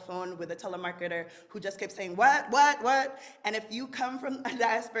got off the phone with a telemarketer who just kept saying, what? And if you come from a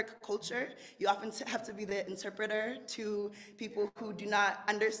diasporic culture, you often have to be the interpreter to people who do not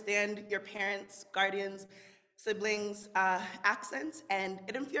understand your parents, guardians, siblings' accents, and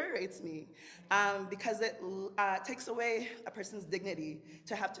it infuriates me because it takes away a person's dignity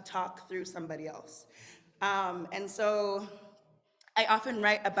to have to talk through somebody else. And so I often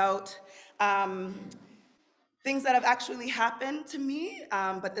write about things that have actually happened to me,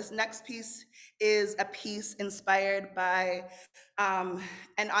 but this next piece is a piece inspired by an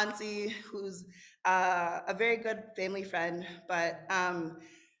auntie who's a very good family friend, but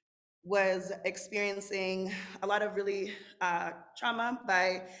was experiencing a lot of really trauma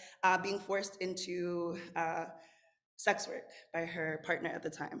by being forced into sex work by her partner at the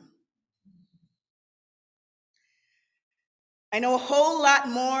time. I know a whole lot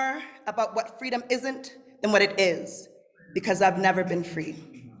more about what freedom isn't than what it is, because I've never been free.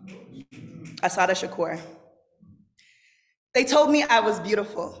 Asada Shakur. They told me I was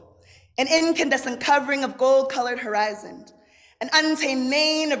beautiful, an incandescent covering of gold-colored horizon, an untamed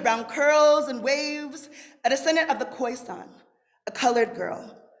mane of brown curls and waves, a descendant of the Khoisan, a colored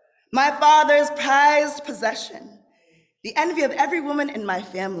girl, my father's prized possession, the envy of every woman in my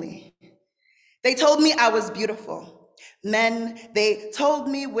family. They told me I was beautiful. Men, they told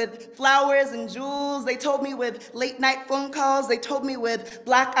me with flowers and jewels, they told me with late night phone calls, they told me with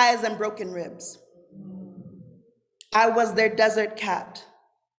black eyes and broken ribs. I was their desert cat,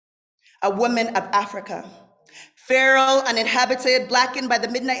 a woman of Africa, feral, uninhabited, blackened by the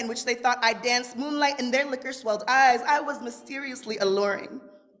midnight in which they thought I danced, moonlight in their liquor-swelled eyes. I was mysteriously alluring.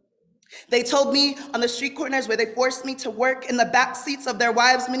 They told me on the street corners where they forced me to work in the back seats of their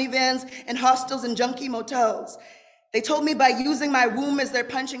wives' minivans, in hostels and junkie motels. They told me by using my womb as their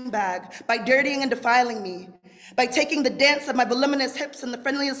punching bag, by dirtying and defiling me, by taking the dance of my voluminous hips and the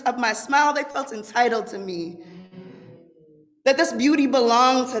friendliness of my smile, they felt entitled to me. That this beauty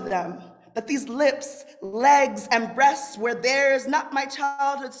belonged to them, that these lips, legs, and breasts were theirs, not my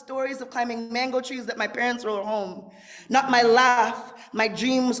childhood stories of climbing mango trees that my parents rode home, not my laugh, my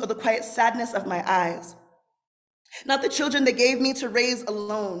dreams, or the quiet sadness of my eyes. Not the children they gave me to raise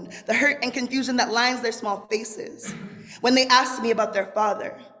alone, the hurt and confusion that lines their small faces. When they asked me about their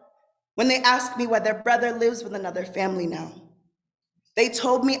father, when they asked me why their brother lives with another family now. They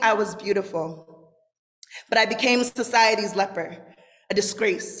told me I was beautiful, but I became society's leper, a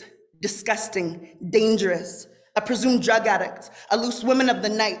disgrace, disgusting, dangerous, a presumed drug addict, a loose woman of the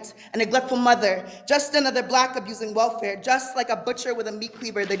night, a neglectful mother, just another Black abusing welfare, just like a butcher with a meat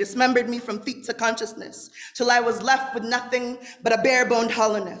cleaver. They dismembered me from feet to consciousness, till I was left with nothing but a bare-boned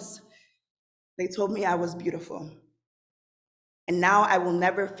hollowness. They told me I was beautiful. And now I will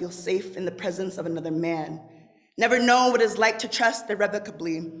never feel safe in the presence of another man, never know what it's like to trust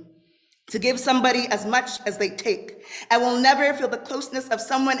irrevocably, to give somebody as much as they take. I will never feel the closeness of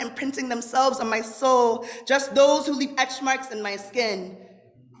someone imprinting themselves on my soul, just those who leave etch marks in my skin.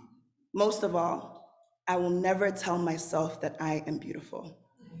 Most of all, I will never tell myself that I am beautiful,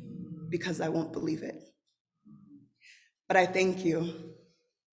 because I won't believe it. But I thank you,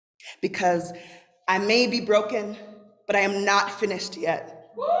 because I may be broken, but I am not finished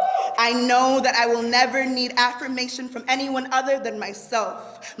yet. I know that I will never need affirmation from anyone other than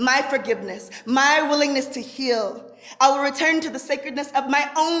myself, my forgiveness, my willingness to heal. I will return to the sacredness of my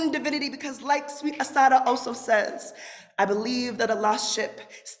own divinity because, like Sweet Asada also says, I believe that a lost ship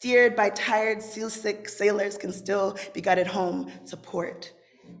steered by tired, seasick sailors can still be guided home to port.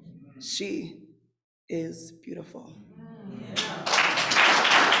 She is beautiful.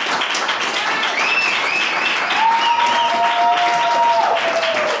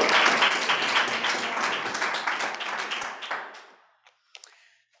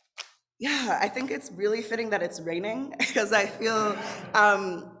 Yeah, I think it's really fitting that it's raining because I feel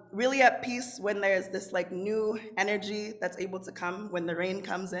really at peace when there's this like new energy that's able to come when the rain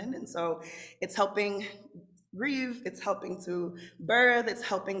comes in. And so it's helping grieve, it's helping to birth, it's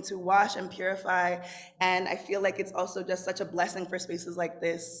helping to wash and purify. And I feel like it's also just such a blessing for spaces like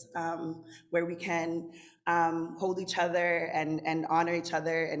this where we can hold each other and honor each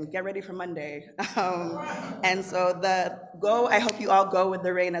other and get ready for Monday. And so I hope you all go with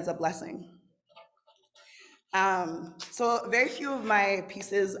the rain as a blessing. So very few of my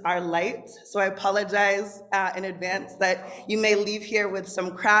pieces are light, so I apologize in advance that you may leave here with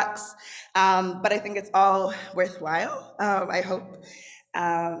some cracks, but I think it's all worthwhile, I hope.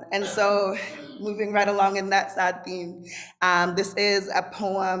 And so moving right along in that sad theme, this is a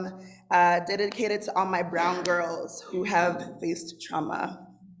poem dedicated to all my brown girls who have faced trauma,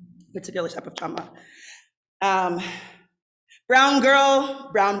 particular type of trauma. Brown girl,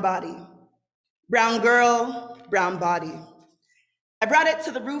 brown body. Brown girl, brown body. I brought it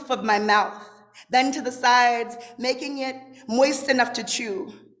to the roof of my mouth, then to the sides, making it moist enough to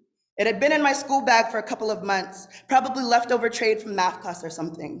chew. It had been in my school bag for a couple of months, probably leftover trade from math class or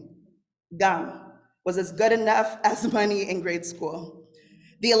something. Gum was as good enough as money in grade school.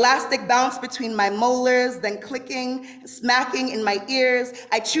 The elastic bounced between my molars, then clicking, smacking in my ears.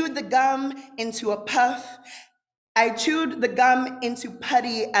 I chewed the gum into a puff. I chewed the gum into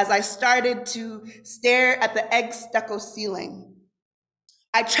putty as I started to stare at the egg stucco ceiling.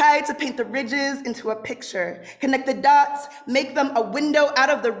 I tried to paint the ridges into a picture, connect the dots, make them a window out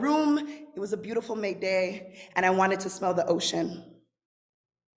of the room. It was a beautiful May day, and I wanted to smell the ocean.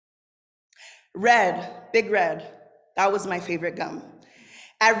 Red, big red, that was my favorite gum.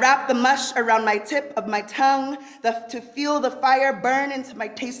 I wrapped the mush around my tip of my tongue to feel the fire burn into my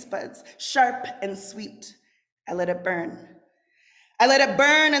taste buds, sharp and sweet. I let it burn. I let it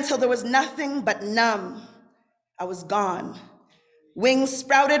burn until there was nothing but numb. I was gone. Wings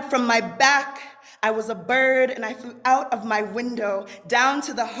sprouted from my back. I was a bird and I flew out of my window down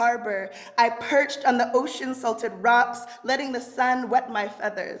to the harbor. I perched on the ocean salted rocks, letting the sun wet my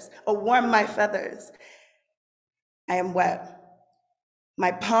feathers or warm my feathers. I am wet.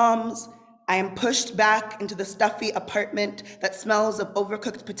 My palms, I am pushed back into the stuffy apartment that smells of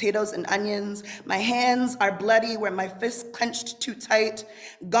overcooked potatoes and onions. My hands are bloody where my fists clenched too tight.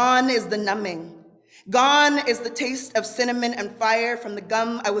 Gone is the numbing. Gone is the taste of cinnamon and fire from the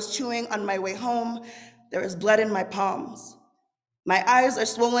gum I was chewing on my way home. There is blood in my palms. My eyes are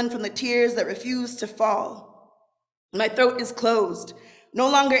swollen from the tears that refuse to fall. My throat is closed, no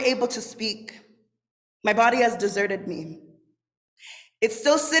longer able to speak. My body has deserted me. It's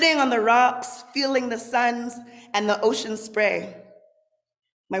still sitting on the rocks, feeling the suns and the ocean spray.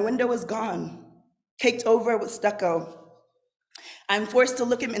 My window is gone, caked over with stucco. I'm forced to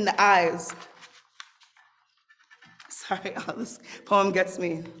look him in the eyes. Sorry, oh, this poem gets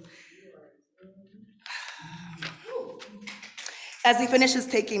me. As he finishes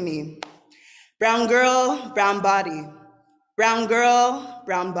taking me, brown girl, brown body. Brown girl,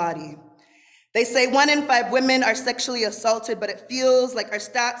 brown body. They say 1 in 5 women are sexually assaulted, but it feels like our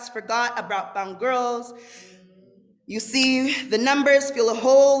stats forgot about brown girls. You see, the numbers feel a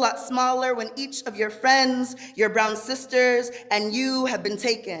whole lot smaller when each of your friends, your brown sisters, and you have been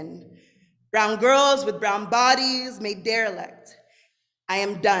taken. Brown girls with brown bodies made derelict. I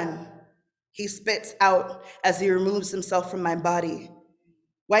am done, he spits out as he removes himself from my body,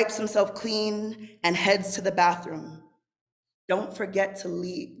 wipes himself clean, and heads to the bathroom. Don't forget to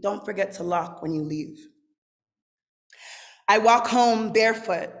leave. Don't forget to lock when you leave. I walk home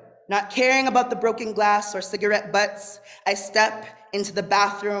barefoot, not caring about the broken glass or cigarette butts. I step into the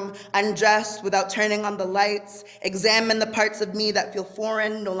bathroom, undressed without turning on the lights, examine the parts of me that feel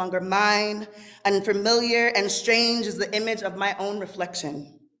foreign, no longer mine. Unfamiliar and strange is the image of my own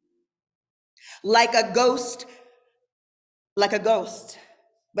reflection. Like a ghost,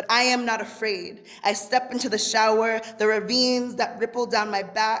 but I am not afraid. I step into the shower. The ravines that ripple down my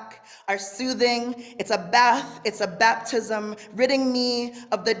back are soothing. It's a bath, it's a baptism, ridding me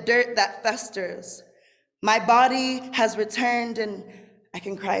of the dirt that festers. My body has returned and I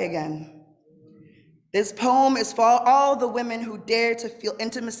can cry again. This poem is for all the women who dare to feel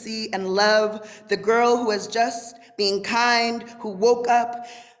intimacy and love, the girl who has just been kind, who woke up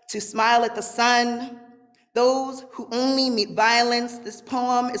to smile at the sun, those who only meet violence. This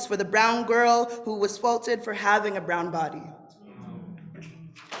poem is for the brown girl who was faulted for having a brown body.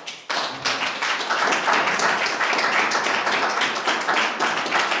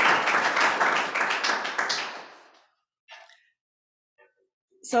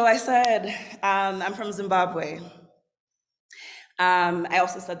 So I said, I'm from Zimbabwe. I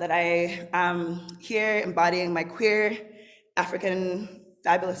also said that I am here embodying my queer African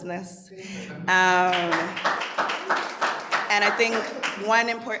fabulousness. And I think one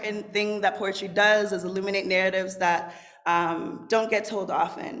important thing that poetry does is illuminate narratives that don't get told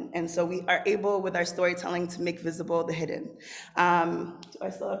often. And so we are able with our storytelling to make visible the hidden. Do I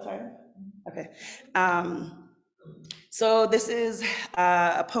still have time? Okay. So this is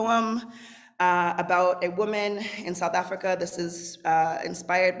a poem about a woman in South Africa. This is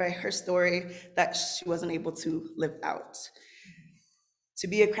inspired by her story that she wasn't able to live out. To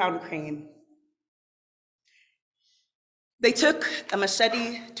be a crown crane. They took a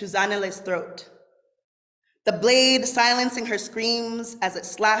machete to Zanele's throat, the blade silencing her screams as it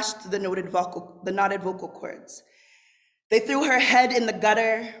slashed through the knotted vocal cords. They threw her head in the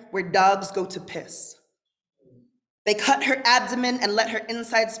gutter where dogs go to piss. They cut her abdomen and let her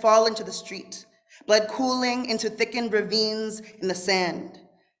insides fall into the street, blood cooling into thickened ravines in the sand.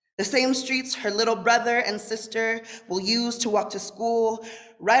 The same streets her little brother and sister will use to walk to school,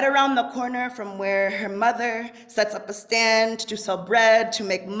 right around the corner from where her mother sets up a stand to sell bread to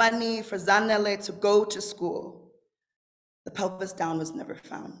make money for Zanele to go to school. The pelvis down was never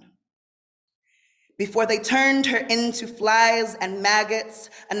found. Before they turned her into flies and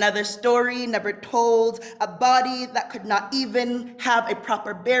maggots, another story never told, a body that could not even have a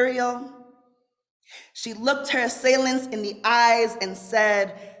proper burial. She looked her assailants in the eyes and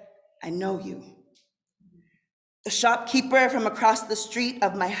said, I know you. The shopkeeper from across the street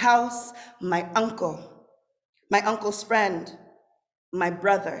of my house, my uncle's friend, my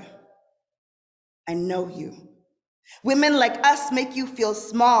brother. I know you. Women like us make you feel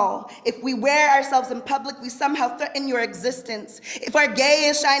small. If we wear ourselves in public, we somehow threaten your existence. If our gay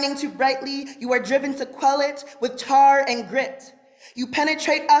is shining too brightly, you are driven to quell it with tar and grit. You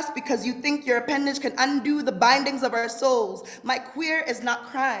penetrate us because you think your appendage can undo the bindings of our souls. My queer is not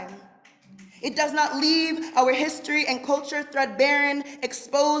crime. It does not leave our history and culture threadbare,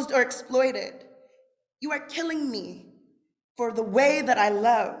 exposed or exploited. You are killing me for the way that I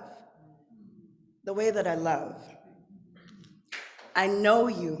love. The way that I love. I know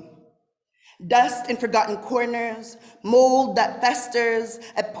you. Dust in forgotten corners, mold that festers,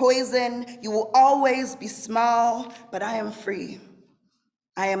 a poison. You will always be small, but I am free.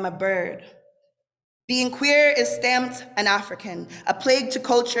 I am a bird. Being queer is stamped an African, a plague to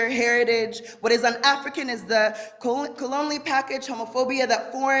culture, heritage. What is un-African is the colonially packaged homophobia,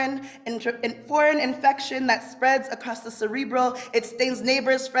 that foreign infection that spreads across the cerebral. It stains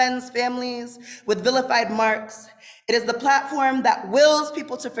neighbors, friends, families with vilified marks. It is the platform that wills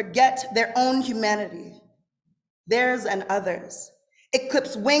people to forget their own humanity, theirs and others. It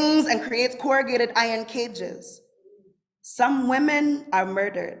clips wings and creates corrugated iron cages. Some women are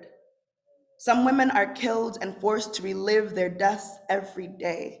murdered. Some women are killed and forced to relive their deaths every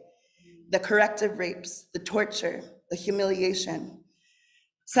day. The corrective rapes, the torture, the humiliation.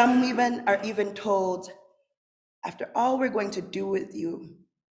 Some are even told, after all we're going to do with you,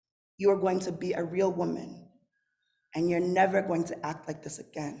 you are going to be a real woman, and you're never going to act like this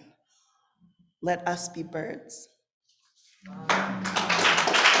again. Let us be birds.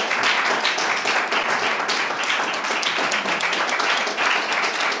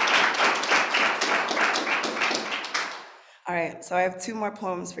 All right, so I have two more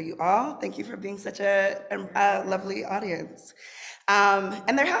poems for you all. Thank you for being such a lovely audience.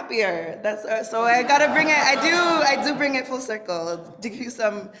 And they're happier. So I gotta bring it. I do bring it full circle to give you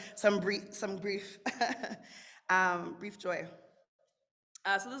some brief joy.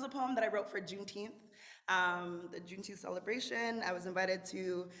 So this is a poem that I wrote for Juneteenth, the Juneteenth celebration. I was invited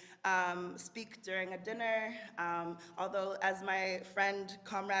to speak during a dinner, although as my friend,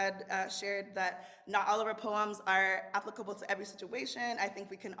 comrade shared that not all of our poems are applicable to every situation, I think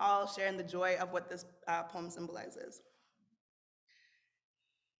we can all share in the joy of what this poem symbolizes.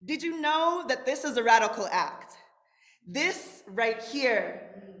 Did you know that this is a radical act? This right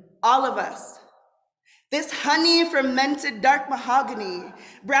here, all of us. This honey fermented dark mahogany,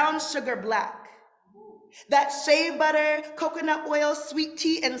 brown sugar black. That shea butter, coconut oil, sweet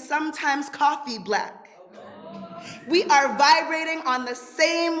tea, and sometimes coffee black. We are vibrating on the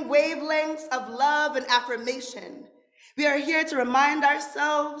same wavelengths of love and affirmation. We are here to remind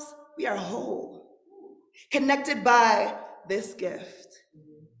ourselves we are whole, connected by this gift,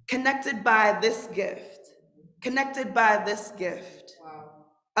 connected by this gift, connected by this gift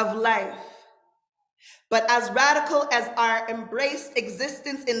of life. But as radical as our embraced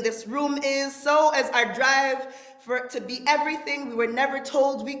existence in this room is, so is our drive for it to be everything we were never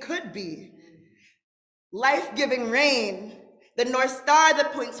told we could be. Life-giving rain, the North Star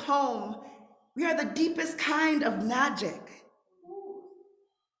that points home. We are the deepest kind of magic.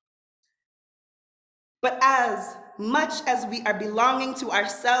 But as much as we are belonging to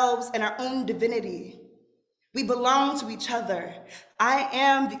ourselves and our own divinity, we belong to each other. I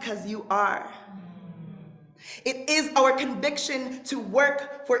am because you are. It is our conviction to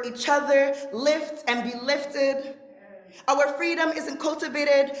work for each other, lift and be lifted. Our freedom isn't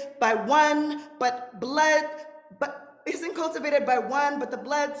cultivated by one, but the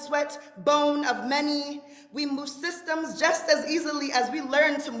blood, sweat, bone of many. We move systems just as easily as we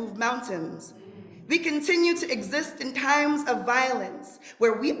learn to move mountains. We continue to exist in times of violence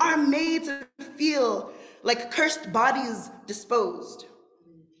where we are made to feel like cursed bodies disposed,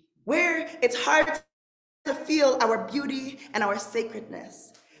 where it's hard to feel our beauty and our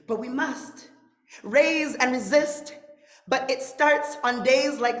sacredness, but we must raise and resist. But it starts on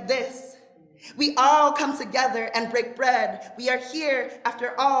days like this. We all come together and break bread. We are here,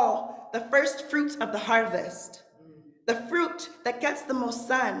 after all, the first fruit of the harvest, the fruit that gets the most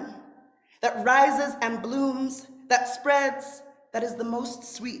sun, that rises and blooms, that spreads, that is the most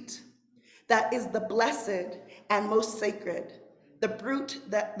sweet, that is the blessed and most sacred, the fruit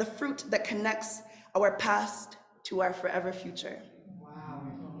that connects our past to our forever future. Wow.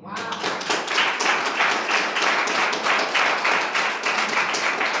 Wow.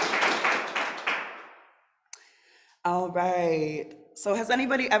 All right. So has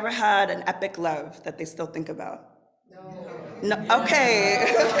anybody ever had an epic love that they still think about? No.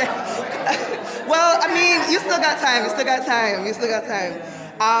 Okay. Well, I mean, you still got time.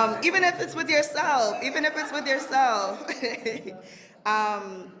 Even if it's with yourself.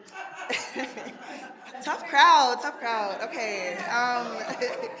 Tough crowd. Okay.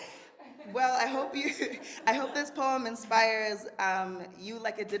 Well, I hope this poem inspires you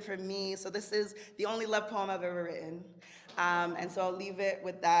like it did for me. So this is the only love poem I've ever written. And so I'll leave it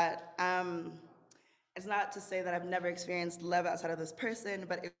with that. It's not to say that I've never experienced love outside of this person,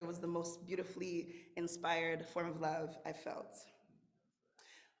 but it was the most beautifully inspired form of love I felt.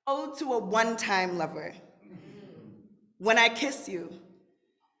 Ode to a one-time lover. When I kiss you,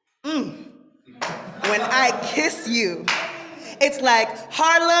 when I kiss you, it's like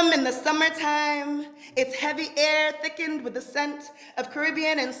Harlem in the summertime. It's heavy air thickened with the scent of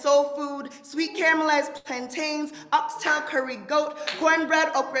Caribbean and soul food, sweet caramelized plantains, oxtail curry goat, cornbread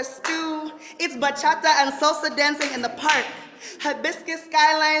okra stew. It's bachata and salsa dancing in the park, hibiscus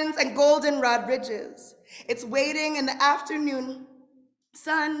skylines and goldenrod ridges. It's waiting in the afternoon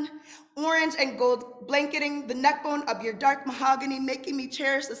sun, orange and gold blanketing the neckbone of your dark mahogany, making me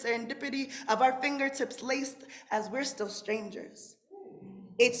cherish the serendipity of our fingertips laced as we're still strangers.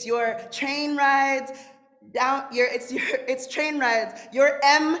 It's your train rides down, it's train rides, your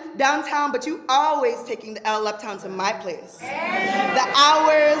M downtown, but you always taking the L uptown to my place. The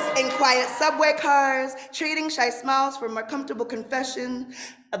hours in quiet subway cars, trading shy smiles for more comfortable confession,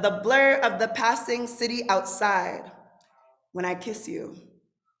 the blur of the passing city outside. When I kiss you.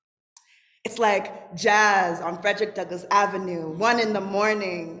 It's like jazz on Frederick Douglass Avenue, 1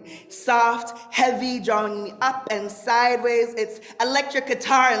 a.m, soft, heavy, drawing me up and sideways. It's electric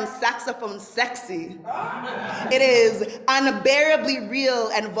guitar and saxophone sexy. It is unbearably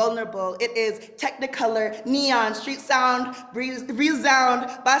real and vulnerable. It is technicolor, neon, street sound, resound,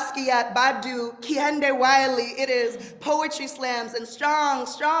 Basquiat, Badu, Kihende Wiley. It is poetry slams and strong,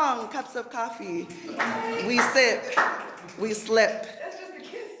 strong cups of coffee. We sip, we slip.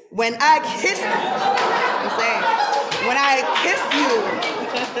 When I kiss you,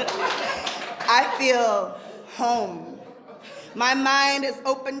 I feel home. My mind is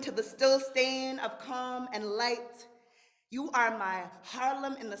open to the still stain of calm and light. You are my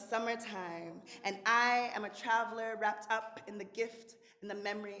Harlem in the summertime, and I am a traveler wrapped up in the gift and the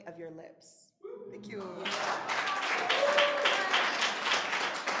memory of your lips. Thank you.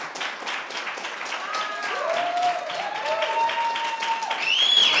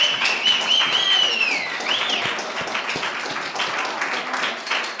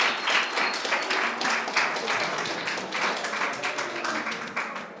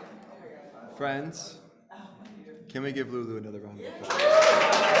 Friends, can we give Lulu another round of applause?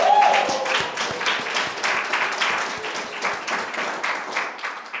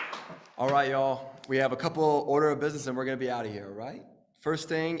 All right, y'all. We have a couple order of business and we're going to be out of here, all right? First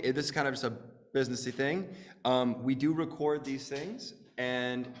thing, this is kind of just a businessy thing. We do record these things,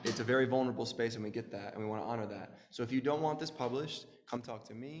 and it's a very vulnerable space, and we get that, and we want to honor that. So if you don't want this published, come talk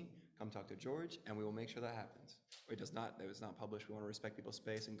to me, come talk to George, and we will make sure that happens. It is not published. We want to respect people's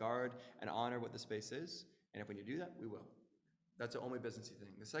space and guard and honor what the space is, and if we need to do that, we will. That's the only businessy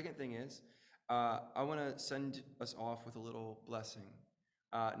thing. The second thing is, I want to send us off with a little blessing.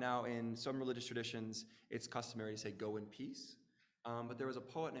 Now, in some religious traditions, it's customary to say, go in peace. But there was a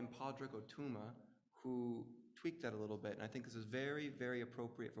poet named Padraig Otuma who tweaked that a little bit, and I think this is very, very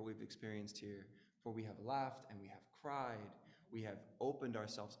appropriate for what we've experienced here. For we have laughed and we have cried, we have opened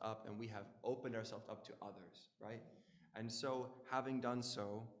ourselves up, and we have opened ourselves up to others, right? And so, having done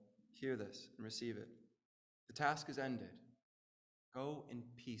so, hear this and receive it. The task is ended. Go in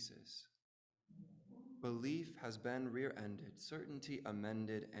pieces. Belief has been rear-ended, certainty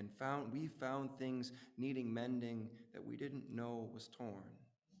amended, and we found things needing mending that we didn't know was torn.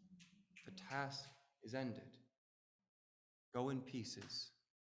 The task is ended. Go in pieces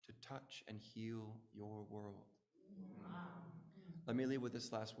to touch and heal your world. Let me leave with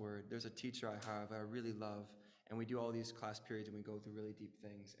this last word. There's a teacher I have I really love, and we do all these class periods and we go through really deep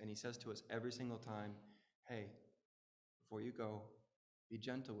things, and he says to us every single time, hey, before you go, be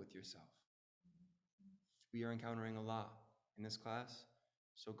gentle with yourself. We are encountering a lot in this class,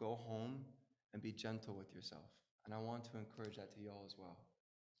 so go home and be gentle with yourself. And I want to encourage that to y'all as well.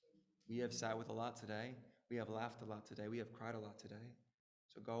 We have sat with a lot today. We have laughed a lot today. We have cried a lot today.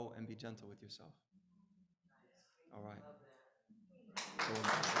 So go and be gentle with yourself. All right. All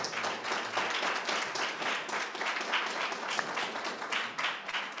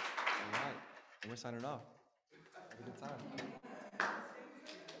right. And we're signing off. Have a good time.